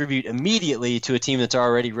and contribute immediately to a team that's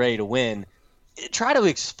already ready to win. Try to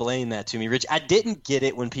explain that to me, Rich. I didn't get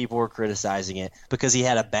it when people were criticizing it because he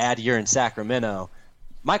had a bad year in Sacramento.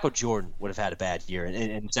 Michael Jordan would have had a bad year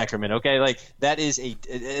in Sacramento. Okay,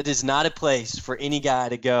 it is not a place for any guy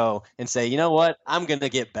to go and say, you know what, I'm going to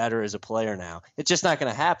get better as a player now. It's just not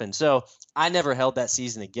going to happen. So I never held that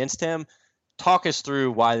season against him. Talk us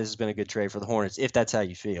through why this has been a good trade for the Hornets, if that's how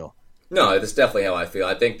you feel. No, that's definitely how I feel.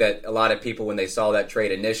 I think that a lot of people, when they saw that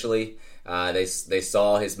trade initially, they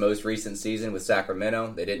saw his most recent season with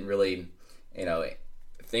Sacramento. They didn't really,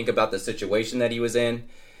 think about the situation that he was in.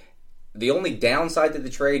 The only downside to the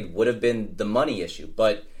trade would have been the money issue.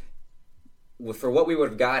 But for what we would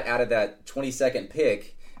have got out of that 22nd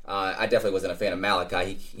pick, I definitely wasn't a fan of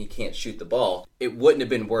Malachi. He can't shoot the ball. It wouldn't have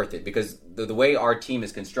been worth it, because the way our team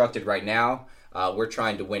is constructed right now, we're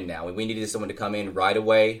trying to win now. We needed someone to come in right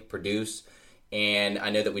away, produce. And I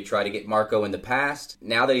know that we tried to get Marco in the past.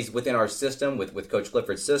 Now that he's within our system, with Coach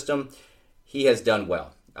Clifford's system, he has done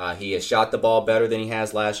well. He has shot the ball better than he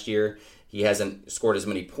has last year. He hasn't scored as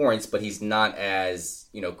many points, but he's not as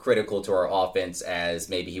critical to our offense as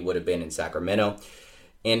maybe he would have been in Sacramento.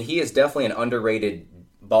 And he is definitely an underrated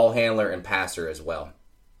ball handler and passer as well.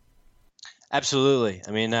 Absolutely.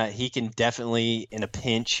 I mean, he can definitely, in a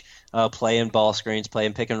pinch, play in ball screens, play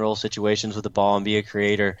in pick-and-roll situations with the ball and be a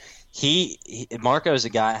creator. Marco is a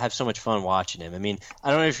guy, I have so much fun watching him. I mean,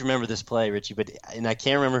 I don't know if you remember this play, Richie, and I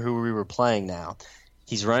can't remember who we were playing now.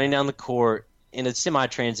 He's running down the court in a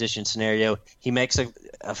semi-transition scenario. He makes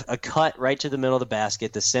a cut right to the middle of the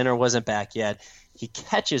basket. The center wasn't back yet. He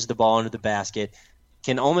catches the ball under the basket.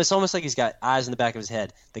 Can almost like he's got eyes in the back of his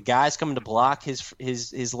head. The guy's coming to block his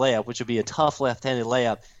layup, which would be a tough left-handed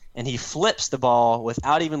layup, and he flips the ball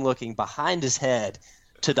without even looking behind his head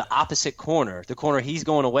to the opposite corner, the corner he's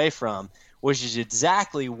going away from, which is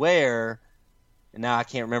exactly where, and now I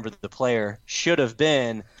can't remember the player, should have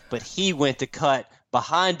been, but he went to cut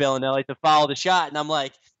behind Bellinelli to follow the shot. And I'm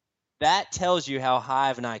like, that tells you how high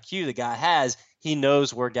of an IQ the guy has. He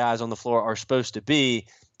knows where guys on the floor are supposed to be.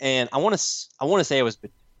 And I want to say it was.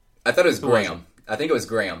 I thought it was Graham. I think it was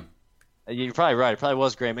Graham. You're probably right. It probably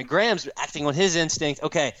was Graham. And Graham's acting on his instinct.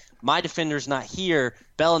 Okay, my defender's not here.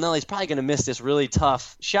 Bellinelli's probably going to miss this really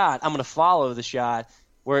tough shot. I'm going to follow the shot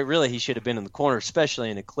where he should have been in the corner, especially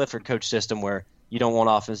in a Clifford coach system where you don't want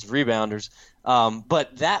offensive rebounders.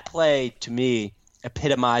 But that play, to me,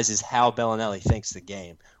 epitomizes how Bellinelli thinks the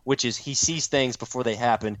game, which is he sees things before they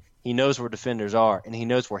happen. He knows where defenders are, and he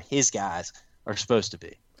knows where his guys are supposed to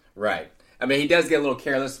be. Right. I mean, he does get a little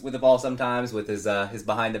careless with the ball sometimes with his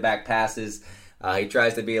behind-the-back passes. He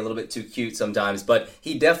tries to be a little bit too cute sometimes, but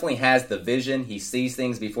he definitely has the vision. He sees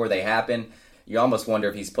things before they happen. You almost wonder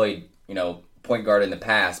if he's played, point guard in the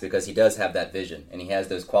past, because he does have that vision, and he has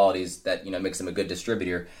those qualities that, makes him a good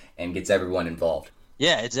distributor and gets everyone involved.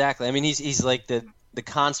 Yeah, exactly. I mean, he's like the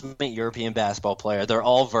consummate European basketball player. They're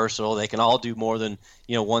all versatile. They can all do more than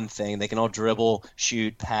one thing. They can all dribble,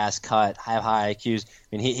 shoot, pass, cut, have high IQs.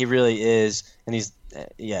 I mean, he really is, and he's a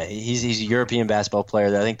European basketball player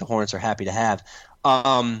that I think the Hornets are happy to have.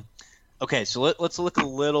 Okay, so let's look a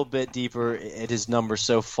little bit deeper at his numbers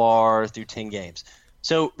so far through 10 games.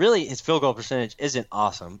 So really, his field goal percentage isn't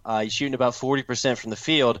awesome. He's shooting about 40% from the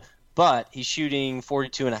field, but he's shooting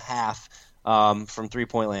 42.5% from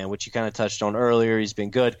three-point land, which you kind of touched on earlier. He's been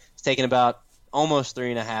good. He's taken about almost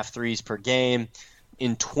 3.5 threes per game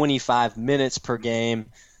in 25 minutes per game,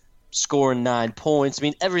 scoring 9 points. I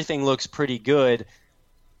mean, everything looks pretty good.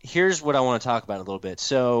 Here's what I want to talk about a little bit.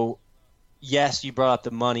 So, yes, you brought up the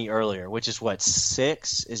money earlier, which is what,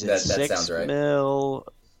 6? Is it that 6 sounds right. mil?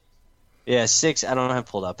 Yeah, 6. I don't have it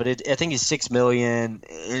pulled up, but I think it's $6 million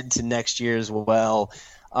into next year as well.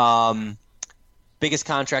 Biggest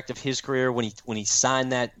contract of his career when he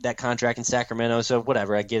signed that contract in Sacramento. So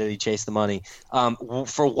whatever, I get it. He chased the money.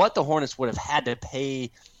 For what the Hornets would have had to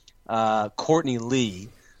pay Courtney Lee,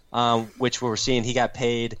 which we're seeing he got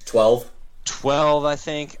paid 12, I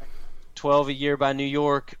think. 12 a year by New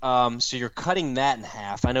York. So you're cutting that in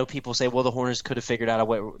half. I know people say, well, the Hornets could have figured out a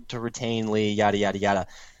way to retain Lee, yada, yada, yada.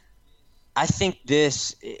 I think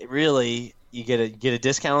this really, you get a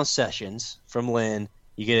discount on Sessions from Lynn.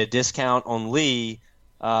 You get a discount on Lee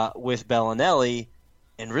with Bellinelli,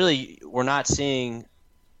 and really we're not seeing,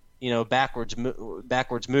 backwards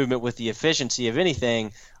movement with the efficiency of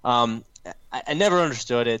anything. I never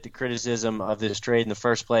understood it, the criticism of this trade in the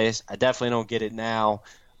first place. I definitely don't get it now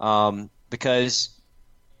because,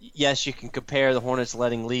 yes, you can compare the Hornets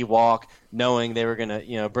letting Lee walk, knowing they were going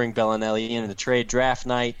to bring Bellinelli in the trade draft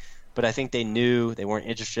night, but I think they knew they weren't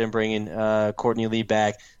interested in bringing Courtney Lee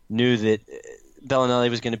back, knew that Bellinelli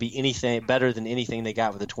was going to be anything better than anything they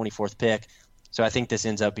got with the 24th pick. So I think this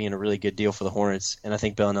ends up being a really good deal for the Hornets, and I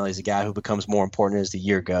think Bellinelli's a guy who becomes more important as the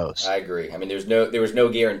year goes. I agree. I mean, there was no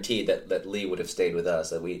guarantee that Lee would have stayed with us.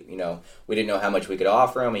 That we didn't know how much we could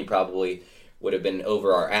offer him. He probably would have been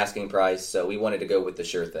over our asking price, so we wanted to go with the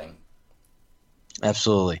sure thing.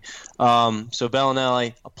 Absolutely. So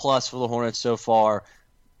Bellinelli, a plus for the Hornets so far.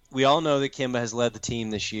 We all know that Kemba has led the team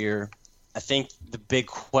this year. I think the big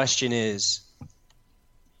question is,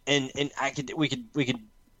 and we could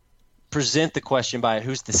present the question by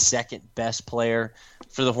who's the second best player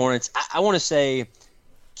for the Hornets. I want to say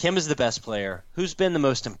Kemba's the best player. Who's been the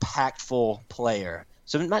most impactful player?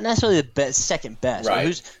 So not necessarily the second best, right. But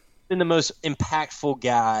who's been the most impactful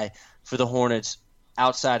guy for the Hornets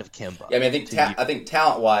outside of Kemba? Yeah, I mean, I think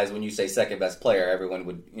talent-wise, when you say second best player, everyone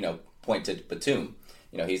would point to Batum.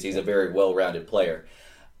 He's a very well-rounded player.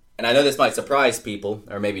 And I know this might surprise people,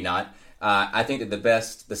 or maybe not. I think that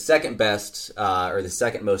the second best, or the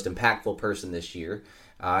second most impactful person this year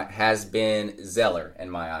has been Zeller in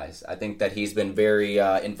my eyes. I think that he's been very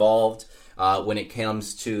involved when it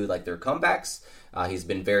comes to their comebacks. He's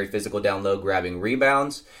been very physical down low, grabbing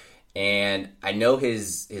rebounds. And I know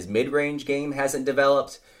his mid-range game hasn't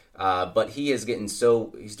developed, but he's doing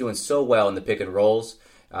so well in the pick and rolls.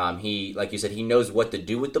 He, like you said, he knows what to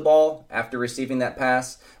do with the ball after receiving that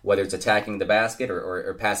pass, whether it's attacking the basket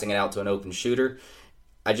or passing it out to an open shooter.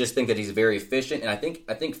 I just think that he's very efficient, and I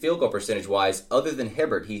think field goal percentage wise, other than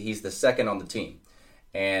Hibbert, he's the second on the team.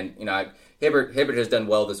 And Hibbert has done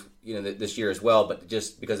well this year as well, but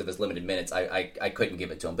just because of his limited minutes, I couldn't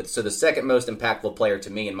give it to him. But so the second most impactful player to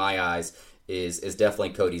me in my eyes is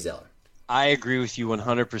definitely Cody Zeller. I agree with you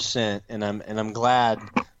 100%, and I'm glad.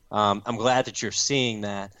 I'm glad that you're seeing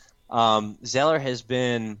that. Zeller has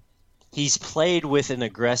been he's played with an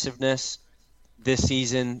aggressiveness this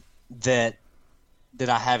season that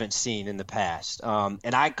I haven't seen in the past.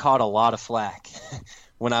 And I caught a lot of flack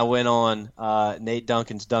when I went on Nate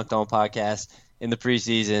Duncan's Dunked On podcast in the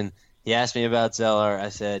preseason. He asked me about Zeller. I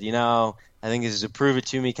said, I think this is a prove it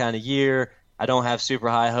to me kind of year. I don't have super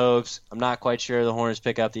high hopes. I'm not quite sure the Hornets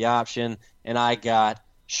pick up the option. And I got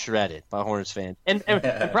shredded by Hornets fans. And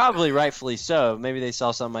probably rightfully so. Maybe they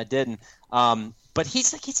saw something I didn't. But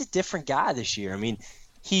he's a different guy this year. I mean,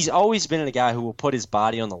 he's always been a guy who will put his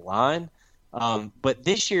body on the line. But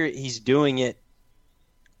this year he's doing it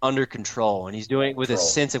under control, and he's doing it with a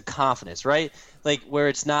sense of confidence, right? Like where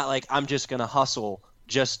it's not like I'm just going to hustle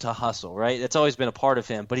just to hustle, right? That's always been a part of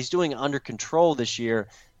him. But he's doing it under control this year,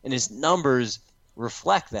 and his numbers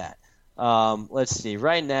reflect that. Let's see.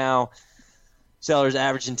 Right now, Zeller's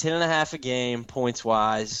averaging 10.5 a game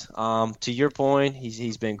points-wise. To your point,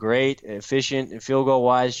 he's been great, efficient, and field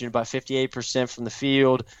goal-wise, shooting about 58% from the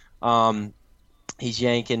field. He's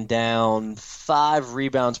yanking down 5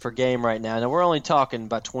 rebounds per game right now. Now, we're only talking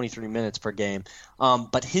about 23 minutes per game.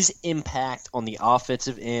 But his impact on the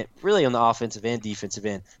offensive end, really on the offensive and defensive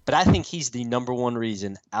end, but I think he's the number one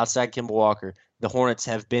reason, outside Kemba Walker, the Hornets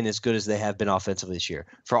have been as good as they have been offensively this year,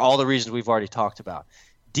 for all the reasons we've already talked about.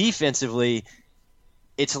 Defensively,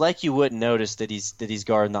 it's like you wouldn't notice that he's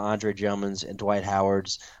guarding the Andre Drummond's and Dwight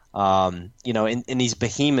Howard's, in these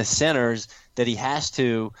behemoth centers that he has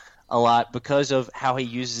to a lot because of how he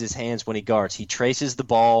uses his hands when he guards. He traces the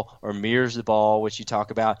ball or mirrors the ball, which you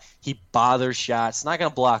talk about. He bothers shots. Not going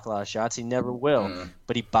to block a lot of shots. He never will.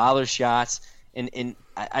 But he bothers shots. And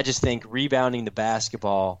I just think rebounding the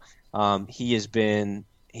basketball, he's been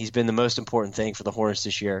the most important thing for the Hornets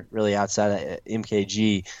this year, really outside of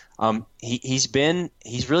MKG.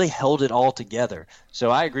 He's really held it all together. So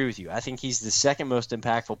I agree with you. I think he's the second most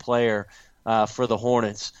impactful player for the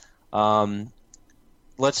Hornets.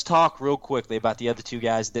 Let's talk real quickly about the other two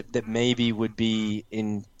guys that maybe would be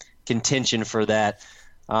in contention for that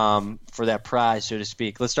prize, so to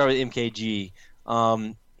speak. Let's start with MKG.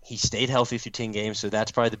 He stayed healthy through 10 games, so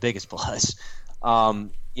that's probably the biggest plus.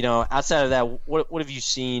 Outside of that, what have you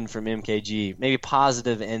seen from MKG? Maybe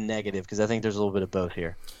positive and negative, because I think there's a little bit of both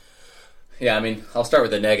here. Yeah, I mean, I'll start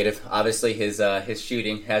with the negative. Obviously, his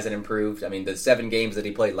shooting hasn't improved. I mean, the 7 games that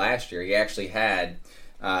he played last year, he actually had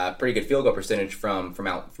pretty good field goal percentage from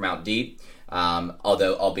out deep.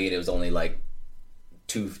 Albeit it was only like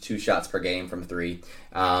two shots per game from 3.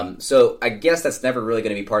 So I guess that's never really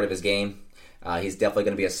going to be part of his game. He's definitely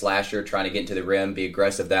going to be a slasher, trying to get into the rim, be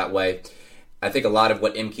aggressive that way. I think a lot of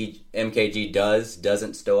what MKG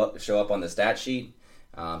doesn't show up on the stat sheet.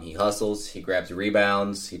 He hustles, he grabs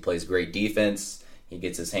rebounds, he plays great defense, he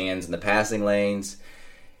gets his hands in the passing lanes.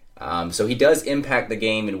 So he does impact the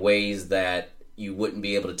game in ways that you wouldn't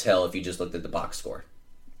be able to tell if you just looked at the box score.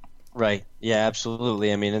 Right. Yeah,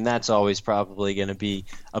 absolutely. I mean, and that's always probably going to be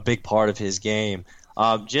a big part of his game.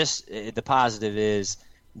 Just the positive is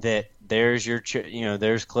that there's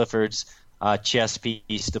there's Clifford's chess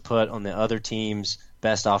piece to put on the other team's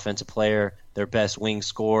best offensive player, their best wing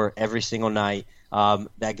scorer every single night.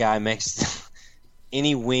 That guy makes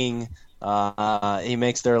any wing, he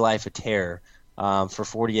makes their life a terror for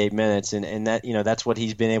 48 minutes, and that that's what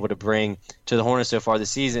he's been able to bring to the Hornets so far this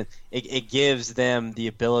season. It gives them the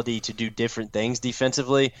ability to do different things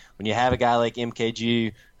defensively. When you have a guy like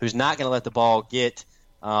MKG who's not going to let the ball get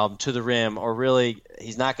to the rim, or really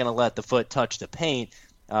he's not going to let the foot touch the paint.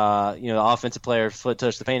 The offensive player's foot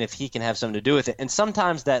touch the paint if he can have something to do with it. And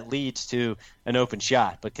sometimes that leads to an open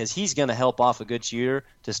shot because he's going to help off a good shooter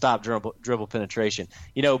to stop dribble penetration.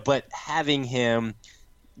 But having him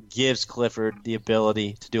gives Clifford the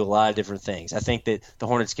ability to do a lot of different things. I think that the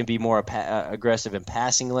Hornets can be more aggressive in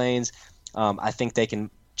passing lanes. I think they can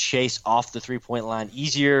chase off the three-point line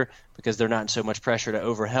easier because they're not in so much pressure to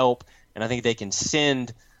overhelp. And I think they can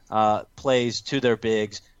send plays to their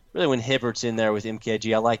bigs. Really, when Hibbert's in there with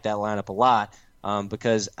MKG, I like that lineup a lot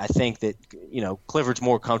because I think that Clifford's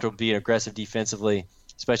more comfortable being aggressive defensively,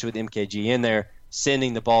 especially with MKG in there,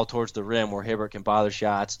 sending the ball towards the rim where Hibbert can bother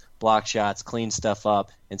shots, block shots, clean stuff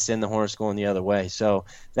up, and send the Hornets going the other way. So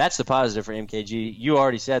that's the positive for MKG. You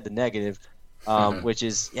already said the negative, which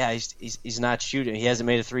is he's not shooting. He hasn't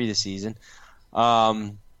made a 3 this season.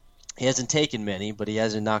 He hasn't taken many, but he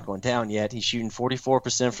hasn't knocked one down yet. He's shooting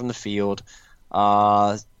 44% from the field.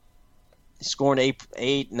 Scoring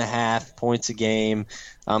 8.5 points a game.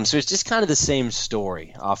 So it's just kind of the same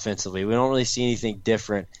story offensively. We don't really see anything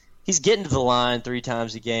different. He's getting to the line 3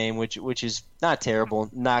 times a game, which is not terrible,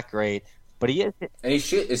 not great. But he is. And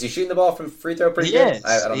is he shooting the ball from free throw pretty He good? is.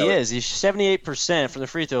 I don't know. He is. He's 78% from the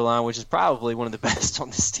free throw line, which is probably one of the best on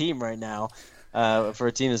this team right now for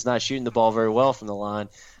a team that's not shooting the ball very well from the line.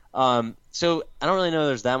 So I don't really know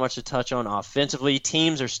there's that much to touch on offensively.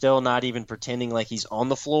 Teams are still not even pretending like he's on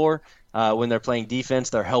the floor. When they're playing defense,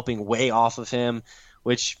 they're helping way off of him,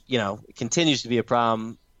 which, continues to be a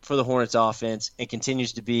problem for the Hornets offense and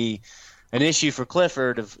continues to be an issue for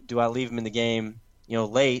Clifford of, do I leave him in the game,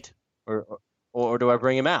 late or do I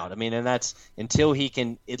bring him out? I mean, and that's until he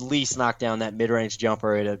can at least knock down that mid-range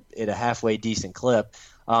jumper at a halfway decent clip.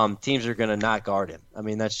 Teams are going to not guard him. I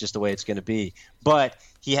mean, that's just the way it's going to be. But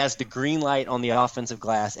he has the green light on the offensive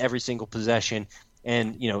glass every single possession,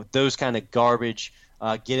 and those kind of garbage.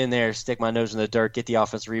 Get in there, stick my nose in the dirt, get the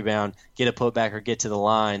offensive rebound, get a putback, or get to the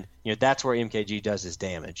line. That's where MKG does his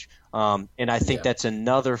damage. And I think that's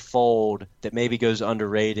another fold that maybe goes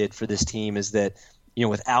underrated for this team is that,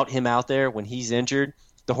 without him out there when he's injured,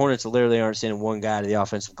 the Hornets literally aren't sending one guy to the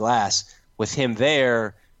offensive glass. With him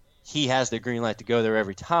there, he has the green light to go there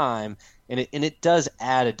every time, and it does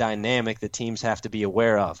add a dynamic that teams have to be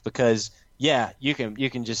aware of because, you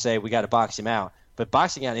can just say we got to box him out. But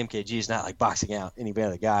boxing out MKG is not like boxing out any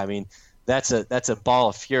other guy. I mean, that's a ball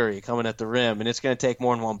of fury coming at the rim, and it's going to take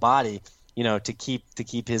more than one body, to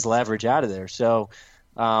keep his leverage out of there. So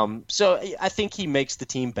I think he makes the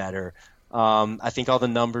team better. I think all the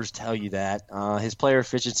numbers tell you that. His player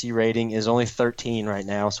efficiency rating is only 13 right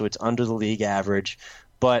now, so it's under the league average.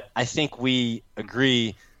 But I think we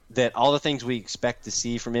agree that all the things we expect to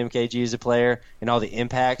see from MKG as a player and all the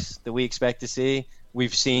impacts that we expect to see,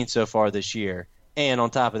 we've seen so far this year. And on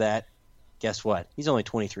top of that, guess what? He's only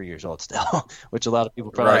 23 years old still, which a lot of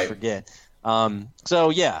people probably forget.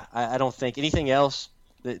 I don't think anything else.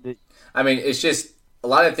 I mean, it's just a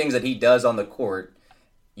lot of things that he does on the court,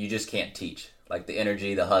 you just can't teach. Like the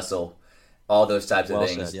energy, the hustle, all those types of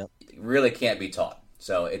things really can't be taught.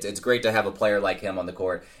 So it's great to have a player like him on the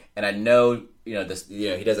court. And I know, he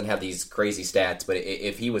doesn't have these crazy stats, but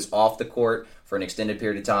if he was off the court for an extended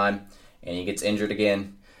period of time and he gets injured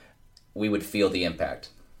again, we would feel the impact.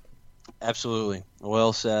 Absolutely.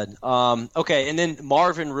 Well said. Okay, and then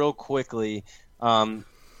Marvin real quickly. Talk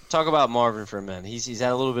about Marvin for a minute. He's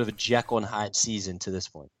had a little bit of a Jekyll and Hyde season to this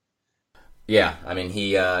point. Yeah, I mean,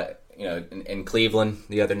 he, in Cleveland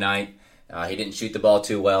the other night, he didn't shoot the ball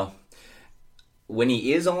too well. When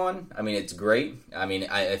he is on, I mean, it's great. I mean,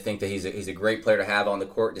 I think that he's a great player to have on the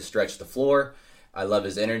court to stretch the floor. I love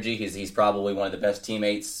his energy. He's probably one of the best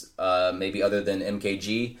teammates, maybe other than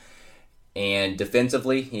MKG. And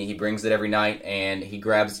defensively, he brings it every night, and he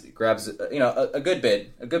grabs a good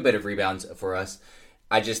bit of rebounds for us.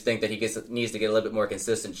 I just think that he needs to get a little bit more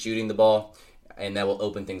consistent shooting the ball, and that will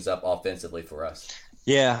open things up offensively for us.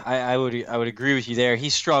 Yeah, I would agree with you there.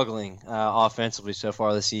 He's struggling offensively so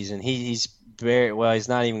far this season. He's very well. He's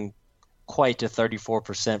not even quite to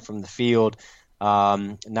 34% from the field.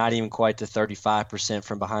 Not even quite to 35%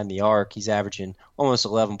 from behind the arc. He's averaging almost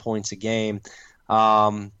 11 points a game.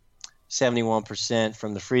 71%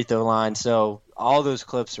 from the free throw line. So all those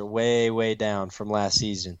clips are way, way down from last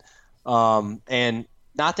season. And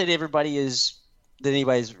not that anybody's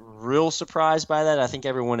real surprised by that. I think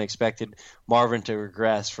everyone expected Marvin to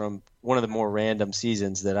regress from one of the more random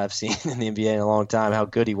seasons that I've seen in the NBA in a long time, how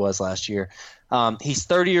good he was last year. He's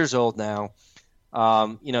 30 years old now.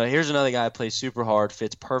 Here's another guy who plays super hard,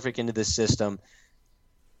 fits perfect into this system.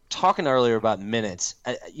 Talking earlier about minutes,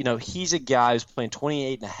 he's a guy who's playing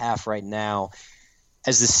 28.5 right now.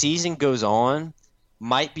 As the season goes on,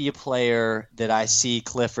 might be a player that I see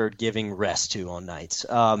Clifford giving rest to on nights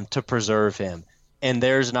to preserve him. And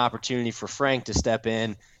there's an opportunity for Frank to step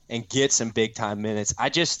in and get some big-time minutes. I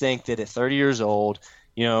just think that at 30 years old,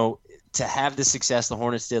 to have the success the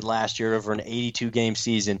Hornets did last year over an 82-game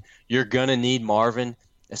season, you're going to need Marvin,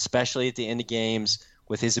 especially at the end of games,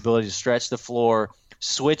 with his ability to stretch the floor,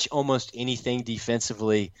 switch almost anything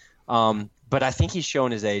defensively. But I think he's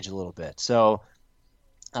showing his age a little bit. So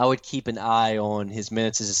I would keep an eye on his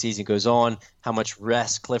minutes as the season goes on, how much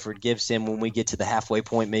rest Clifford gives him when we get to the halfway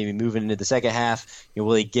point, maybe moving into the second half.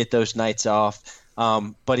 Will he get those nights off?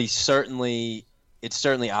 But it's certainly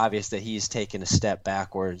obvious that he's taken a step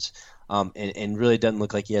backwards and really doesn't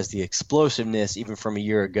look like he has the explosiveness even from a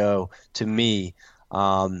year ago to me.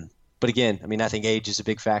 But again, I think age is a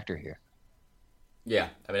big factor here. Yeah,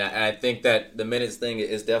 I think that the minutes thing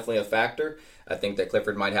is definitely a factor. I think that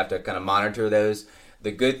Clifford might have to kind of monitor those.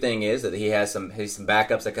 The good thing is that he has some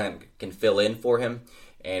backups that kind of can fill in for him.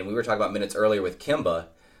 And we were talking about minutes earlier with Kemba.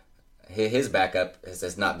 His backup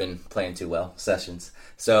has not been playing too well, Sessions.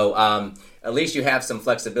 So at least you have some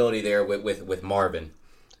flexibility there with Marvin.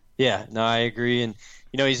 Yeah, no, I agree. And,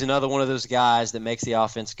 he's another one of those guys that makes the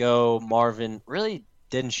offense go. Marvin really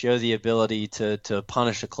didn't show the ability to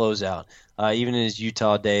punish a closeout, even in his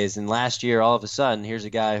Utah days. And last year, all of a sudden, here's a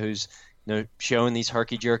guy who's showing these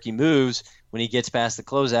herky-jerky moves when he gets past the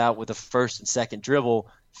closeout with a first and second dribble,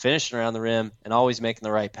 finishing around the rim, and always making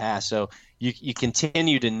the right pass. So you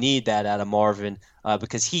continue to need that out of Marvin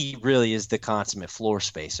because he really is the consummate floor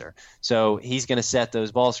spacer. So he's going to set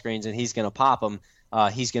those ball screens, and he's going to pop them.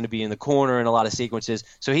 He's going to be in the corner in a lot of sequences.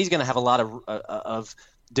 So he's going to have a lot of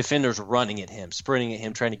defenders running at him, sprinting at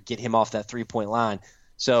him, trying to get him off that three-point line.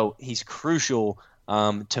 So he's crucial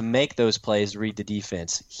to make those plays, read the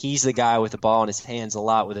defense. He's the guy with the ball in his hands a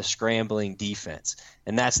lot with a scrambling defense.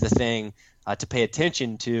 And that's the thing to pay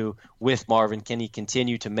attention to with Marvin. Can he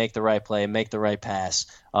continue to make the right play, make the right pass,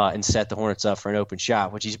 and set the Hornets up for an open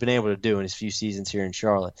shot, which he's been able to do in his few seasons here in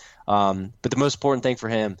Charlotte. But the most important thing for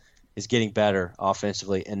him is getting better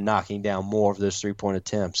offensively and knocking down more of those three-point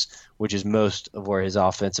attempts, which is most of where his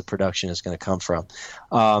offensive production is going to come from.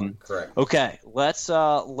 Correct. Okay, let's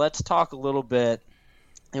talk a little bit.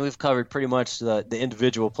 And we've covered pretty much the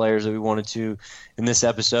individual players that we wanted to in this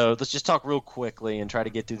episode. Let's just talk real quickly and try to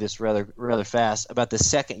get through this rather fast about the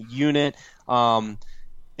second unit.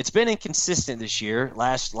 It's been inconsistent this year.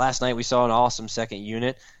 Last night we saw an awesome second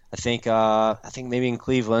unit. I think maybe in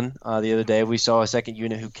Cleveland the other day we saw a second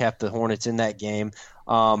unit who kept the Hornets in that game.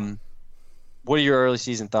 What are your early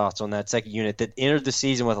season thoughts on that second unit that entered the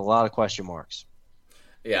season with a lot of question marks?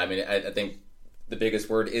 Yeah, I mean, I think the biggest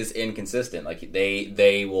word is inconsistent. Like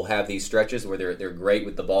they will have these stretches where they're great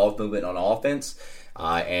with the ball movement on offense,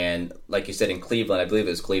 and like you said in Cleveland, I believe it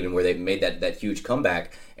was Cleveland where they made that huge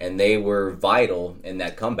comeback, and they were vital in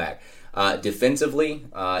that comeback. Defensively,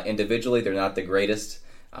 individually, they're not the greatest.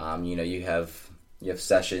 You have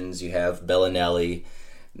Sessions, you have Bellinelli,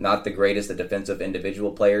 not the greatest of defensive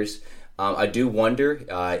individual players. I do wonder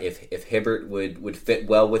if Hibbert would fit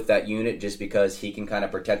well with that unit just because he can kind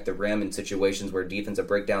of protect the rim in situations where defensive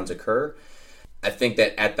breakdowns occur. I think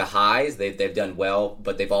that at the highs they've done well,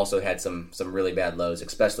 but they've also had some really bad lows,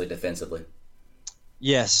 especially defensively.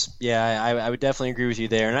 Yes, yeah, I would definitely agree with you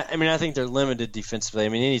there. And I think they're limited defensively. I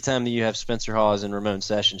mean, anytime that you have Spencer Hawes and Ramon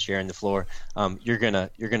Sessions sharing the floor, you're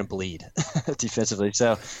gonna bleed defensively.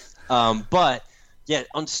 So, but yeah,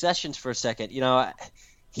 on Sessions for a second,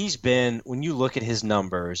 he's been, when you look at his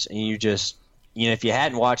numbers and you just, if you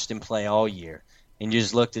hadn't watched him play all year and you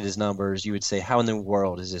just looked at his numbers, you would say, how in the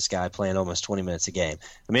world is this guy playing almost 20 minutes a game?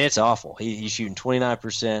 I mean, it's awful. He's shooting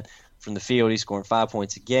 29% from the field. He's scoring 5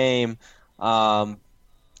 points a game. Nothing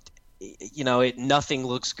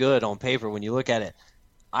looks good on paper when you look at it.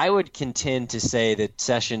 I would contend to say that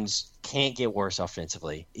Sessions can't get worse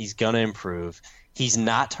offensively. He's going to improve. He's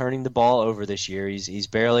not turning the ball over this year. He's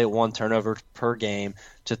barely at 1 turnover per game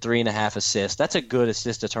to 3.5 assists. That's a good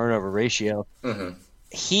assist to turnover ratio.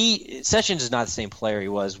 Mm-hmm. Sessions is not the same player he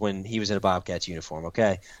was when he was in a Bobcats uniform.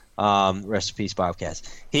 Okay, rest in peace, Bobcats.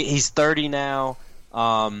 He's 30 now.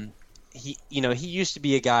 He used to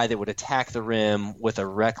be a guy that would attack the rim with a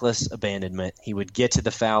reckless abandonment. He would get to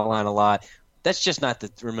the foul line a lot. That's just not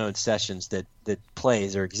the Ramon Sessions that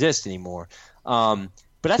plays or exists anymore.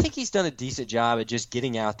 But I think he's done a decent job at just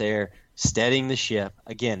getting out there, steadying the ship,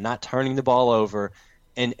 again, not turning the ball over,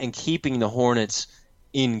 and keeping the Hornets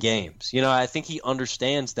in games. I think he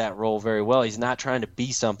understands that role very well. He's not trying to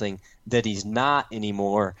be something that he's not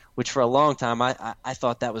anymore, which for a long time I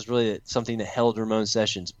thought that was really something that held Ramon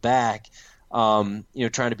Sessions back, trying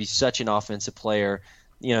to be such an offensive player.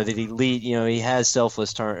 That he has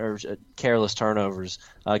careless turnovers,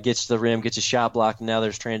 gets to the rim, gets a shot blocked, and now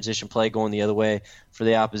there's transition play going the other way for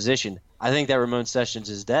the opposition. I think that Ramon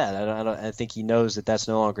Sessions is dead. I think he knows that that's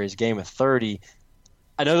no longer his game at 30.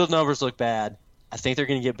 I know those numbers look bad. I think they're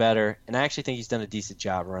going to get better, and I actually think he's done a decent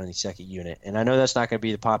job running the second unit. And I know that's not going to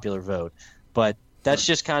be the popular vote, but that's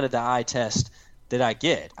just kind of the eye test that I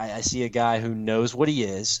get. I see a guy who knows what he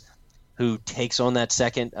is, who takes on that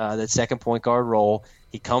second point guard role.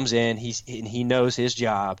 He comes in, he knows his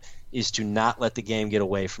job is to not let the game get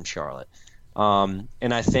away from Charlotte. And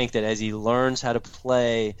I think that as he learns how to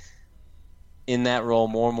play in that role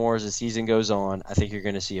more and more as the season goes on, I think you're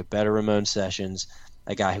going to see a better Ramon Sessions,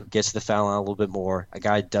 a guy who gets to the foul line a little bit more, a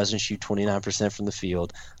guy who doesn't shoot 29% from the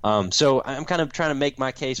field. So I'm kind of trying to make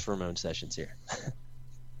my case for Ramon Sessions here.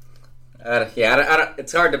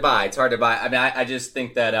 It's hard to buy. I mean, I just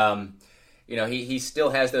think that he still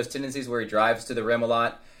has those tendencies where he drives to the rim a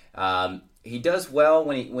lot. He does well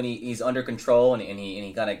when he's under control and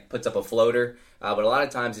he kind of puts up a floater. But a lot of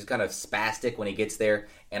times he's kind of spastic when he gets there.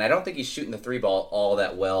 And I don't think he's shooting the 3 ball all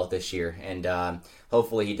that well this year. And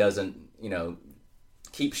hopefully he doesn't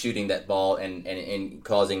keep shooting that ball and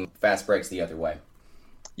causing fast breaks the other way.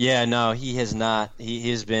 Yeah, no, he has not. He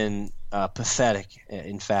has been pathetic,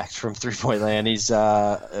 in fact, from three-point land. He's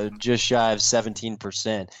just shy of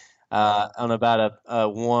 17% on about a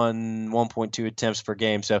 1.2 attempts per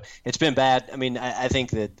game. So it's been bad. I mean, I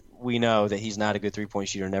think that we know that he's not a good three-point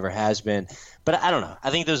shooter, never has been. But I don't know.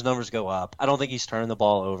 I think those numbers go up. I don't think he's turning the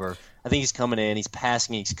ball over. I think he's coming in, he's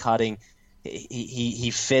passing, he's cutting.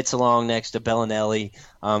 He fits along next to Bellinelli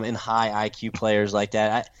and high IQ players like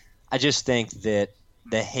that. I just think that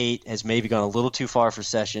the hate has maybe gone a little too far for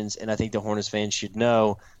Sessions, and I think the Hornets fans should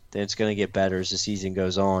know that it's going to get better as the season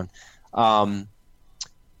goes on.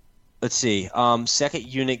 Let's see. Second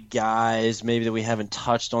unit guys maybe that we haven't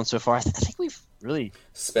touched on so far. I think we've really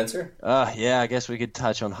Spencer. Yeah, I guess we could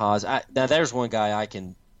touch on Haas. Now there's one guy I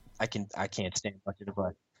can't stand watching him play.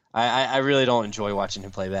 I really don't enjoy watching him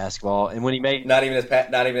play basketball. And when he made not even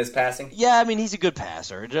his passing. Yeah, I mean he's a good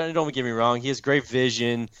passer. Don't get me wrong. He has great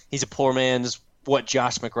vision. He's a poor man's what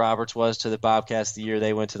Josh McRoberts was to the Bobcats the year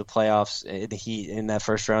they went to the playoffs in that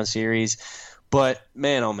first round series. But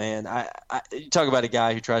man, oh man, you talk about a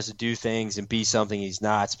guy who tries to do things and be something he's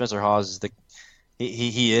not. Spencer Hawes is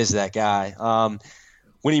he is that guy.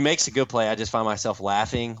 When he makes a good play, I just find myself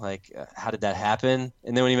laughing, like, how did that happen?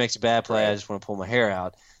 And then when he makes a bad play, I just want to pull my hair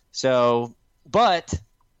out. So, but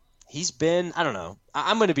he's been, I don't know.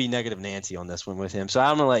 I'm going to be negative Nancy on this one with him. So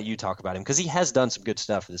I'm going to let you talk about him because he has done some good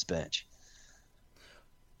stuff for this bench.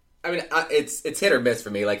 I mean, it's hit or miss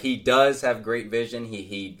for me. Like, he does have great vision.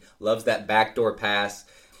 He loves that backdoor pass,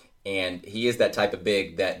 and he is that type of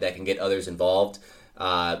big that can get others involved.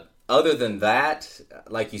 Other than that,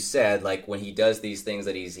 like you said, like when he does these things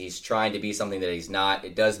that he's trying to be something that he's not,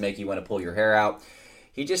 it does make you want to pull your hair out.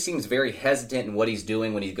 He just seems very hesitant in what he's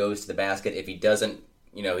doing when he goes to the basket. If he doesn't,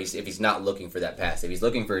 if he's not looking for that pass, if he's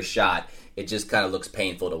looking for a shot, it just kind of looks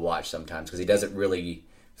painful to watch sometimes because he doesn't really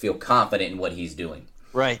feel confident in what he's doing.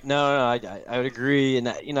 Right. No, I would agree. And,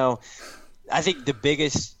 I think the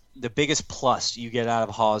biggest plus you get out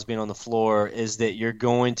of Hawes being on the floor is that you're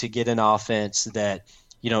going to get an offense that,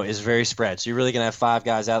 is very spread. So you're really going to have five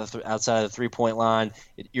guys outside of the three-point line.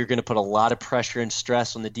 You're going to put a lot of pressure and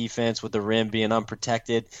stress on the defense with the rim being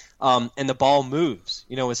unprotected. And the ball moves.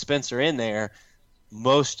 With Spencer in there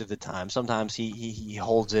most of the time. Sometimes he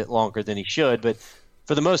holds it longer than he should, but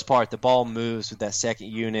for the most part, the ball moves with that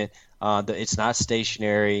second unit. It's not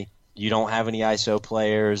stationary. You don't have any ISO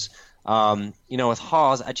players. With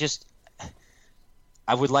Hawes,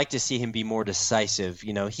 I would like to see him be more decisive.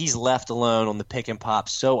 He's left alone on the pick and pop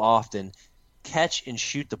so often. Catch and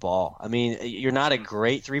shoot the ball. I mean, you're not a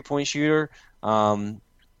great three-point shooter.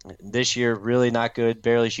 This year, really not good,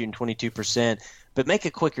 barely shooting 22%. But make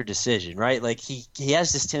a quicker decision, right? Like he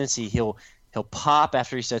has this tendency, he'll pop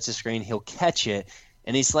after he sets a screen, he'll catch it,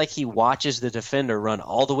 and it's like he watches the defender run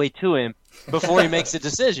all the way to him before he makes a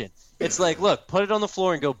decision. It's like, look, put it on the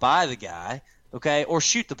floor and go by the guy, okay, or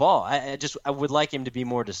shoot the ball. I would like him to be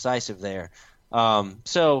more decisive there.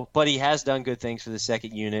 But he has done good things for the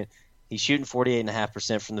second unit. He's shooting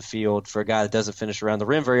 48.5% from the field for a guy that doesn't finish around the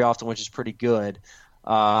rim very often, which is pretty good.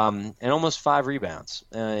 And almost 5 rebounds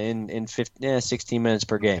in 16 minutes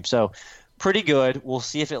per game. So pretty good. We'll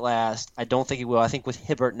see if it lasts. I don't think it will. I think with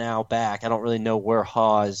Hibbert now back, I don't really know where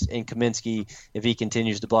Hawes and Kaminsky, if he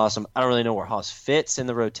continues to blossom, I don't really know where Hawes fits in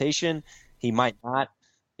the rotation. He might not.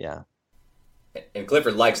 Yeah. And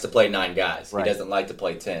Clifford likes to play 9 guys. Right. He doesn't like to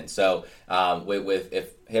play 10. So if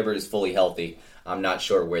Hibbert is fully healthy, I'm not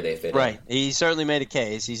sure where they fit right. in. He certainly made a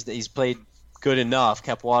case. He's played good enough,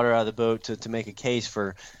 kept water out of the boat to make a case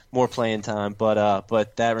for more playing time,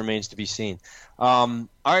 but that remains to be seen. All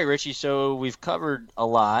right, Richie, so we've covered a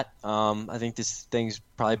lot. I think this thing's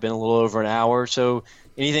probably been a little over an hour. So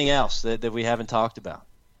anything else that we haven't talked about?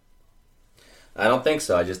 I don't think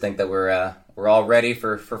so. I just think that we're all ready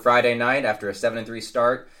for Friday night after a 7-3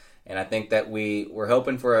 start, and I think that we're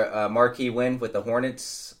hoping for a marquee win with the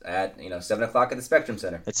Hornets at 7 o'clock at the Spectrum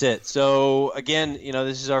Center. That's it. So again,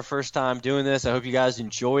 this is our first time doing this. I hope you guys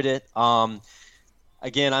enjoyed it.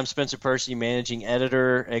 Again, I'm Spencer Percy, managing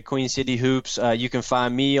editor at Queen City Hoops. You can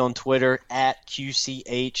find me on Twitter at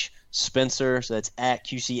QCH Spencer. So that's at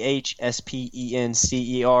QCH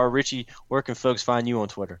SPENCER. Richie, where can folks find you on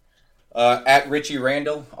Twitter? At Richie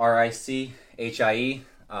Randall, RICHIE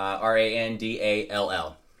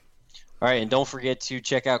RANDALL. All right, and don't forget to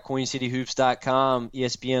check out QueenCityHoops.com,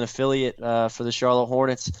 ESPN affiliate for the Charlotte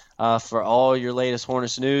Hornets, for all your latest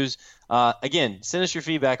Hornets news. Again, send us your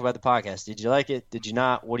feedback about the podcast. Did you like it? Did you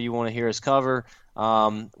not? What do you want to hear us cover?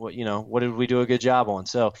 What did we do a good job on?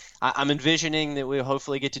 So I'm envisioning that we'll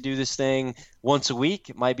hopefully get to do this thing once a week.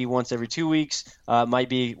 It might be once every 2 weeks.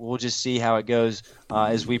 We'll just see how it goes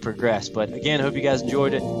as we progress. But again, hope you guys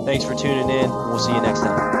enjoyed it. Thanks for tuning in. We'll see you next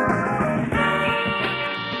time.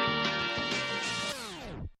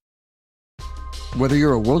 Whether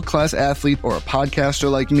you're a world-class athlete or a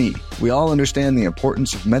podcaster like me, we all understand the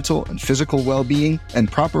importance of mental and physical well-being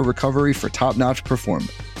and proper recovery for top-notch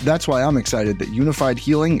performance. That's why I'm excited that Unified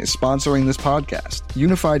Healing is sponsoring this podcast.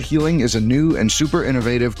 Unified Healing is a new and super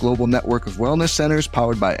innovative global network of wellness centers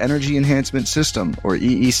powered by Energy Enhancement System, or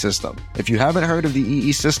EE System. If you haven't heard of the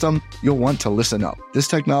EE System, you'll want to listen up. This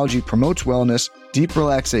technology promotes wellness, deep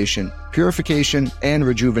relaxation, purification, and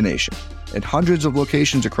rejuvenation. In hundreds of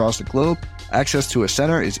locations across the globe, access to a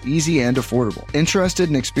center is easy and affordable. Interested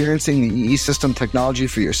in experiencing the EE System technology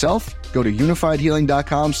for yourself? Go to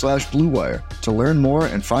unifiedhealing.com/bluewire to learn more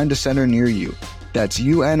and find a center near you. That's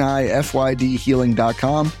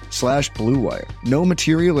unifydhealing.com/bluewire. No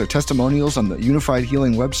material or testimonials on the Unified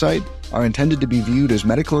Healing website are intended to be viewed as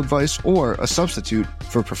medical advice or a substitute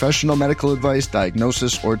for professional medical advice,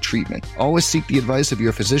 diagnosis, or treatment. Always seek the advice of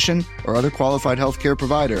your physician or other qualified healthcare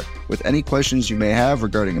provider with any questions you may have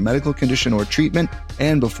regarding a medical condition or treatment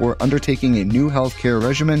and before undertaking a new healthcare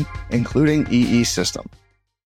regimen, including EE System.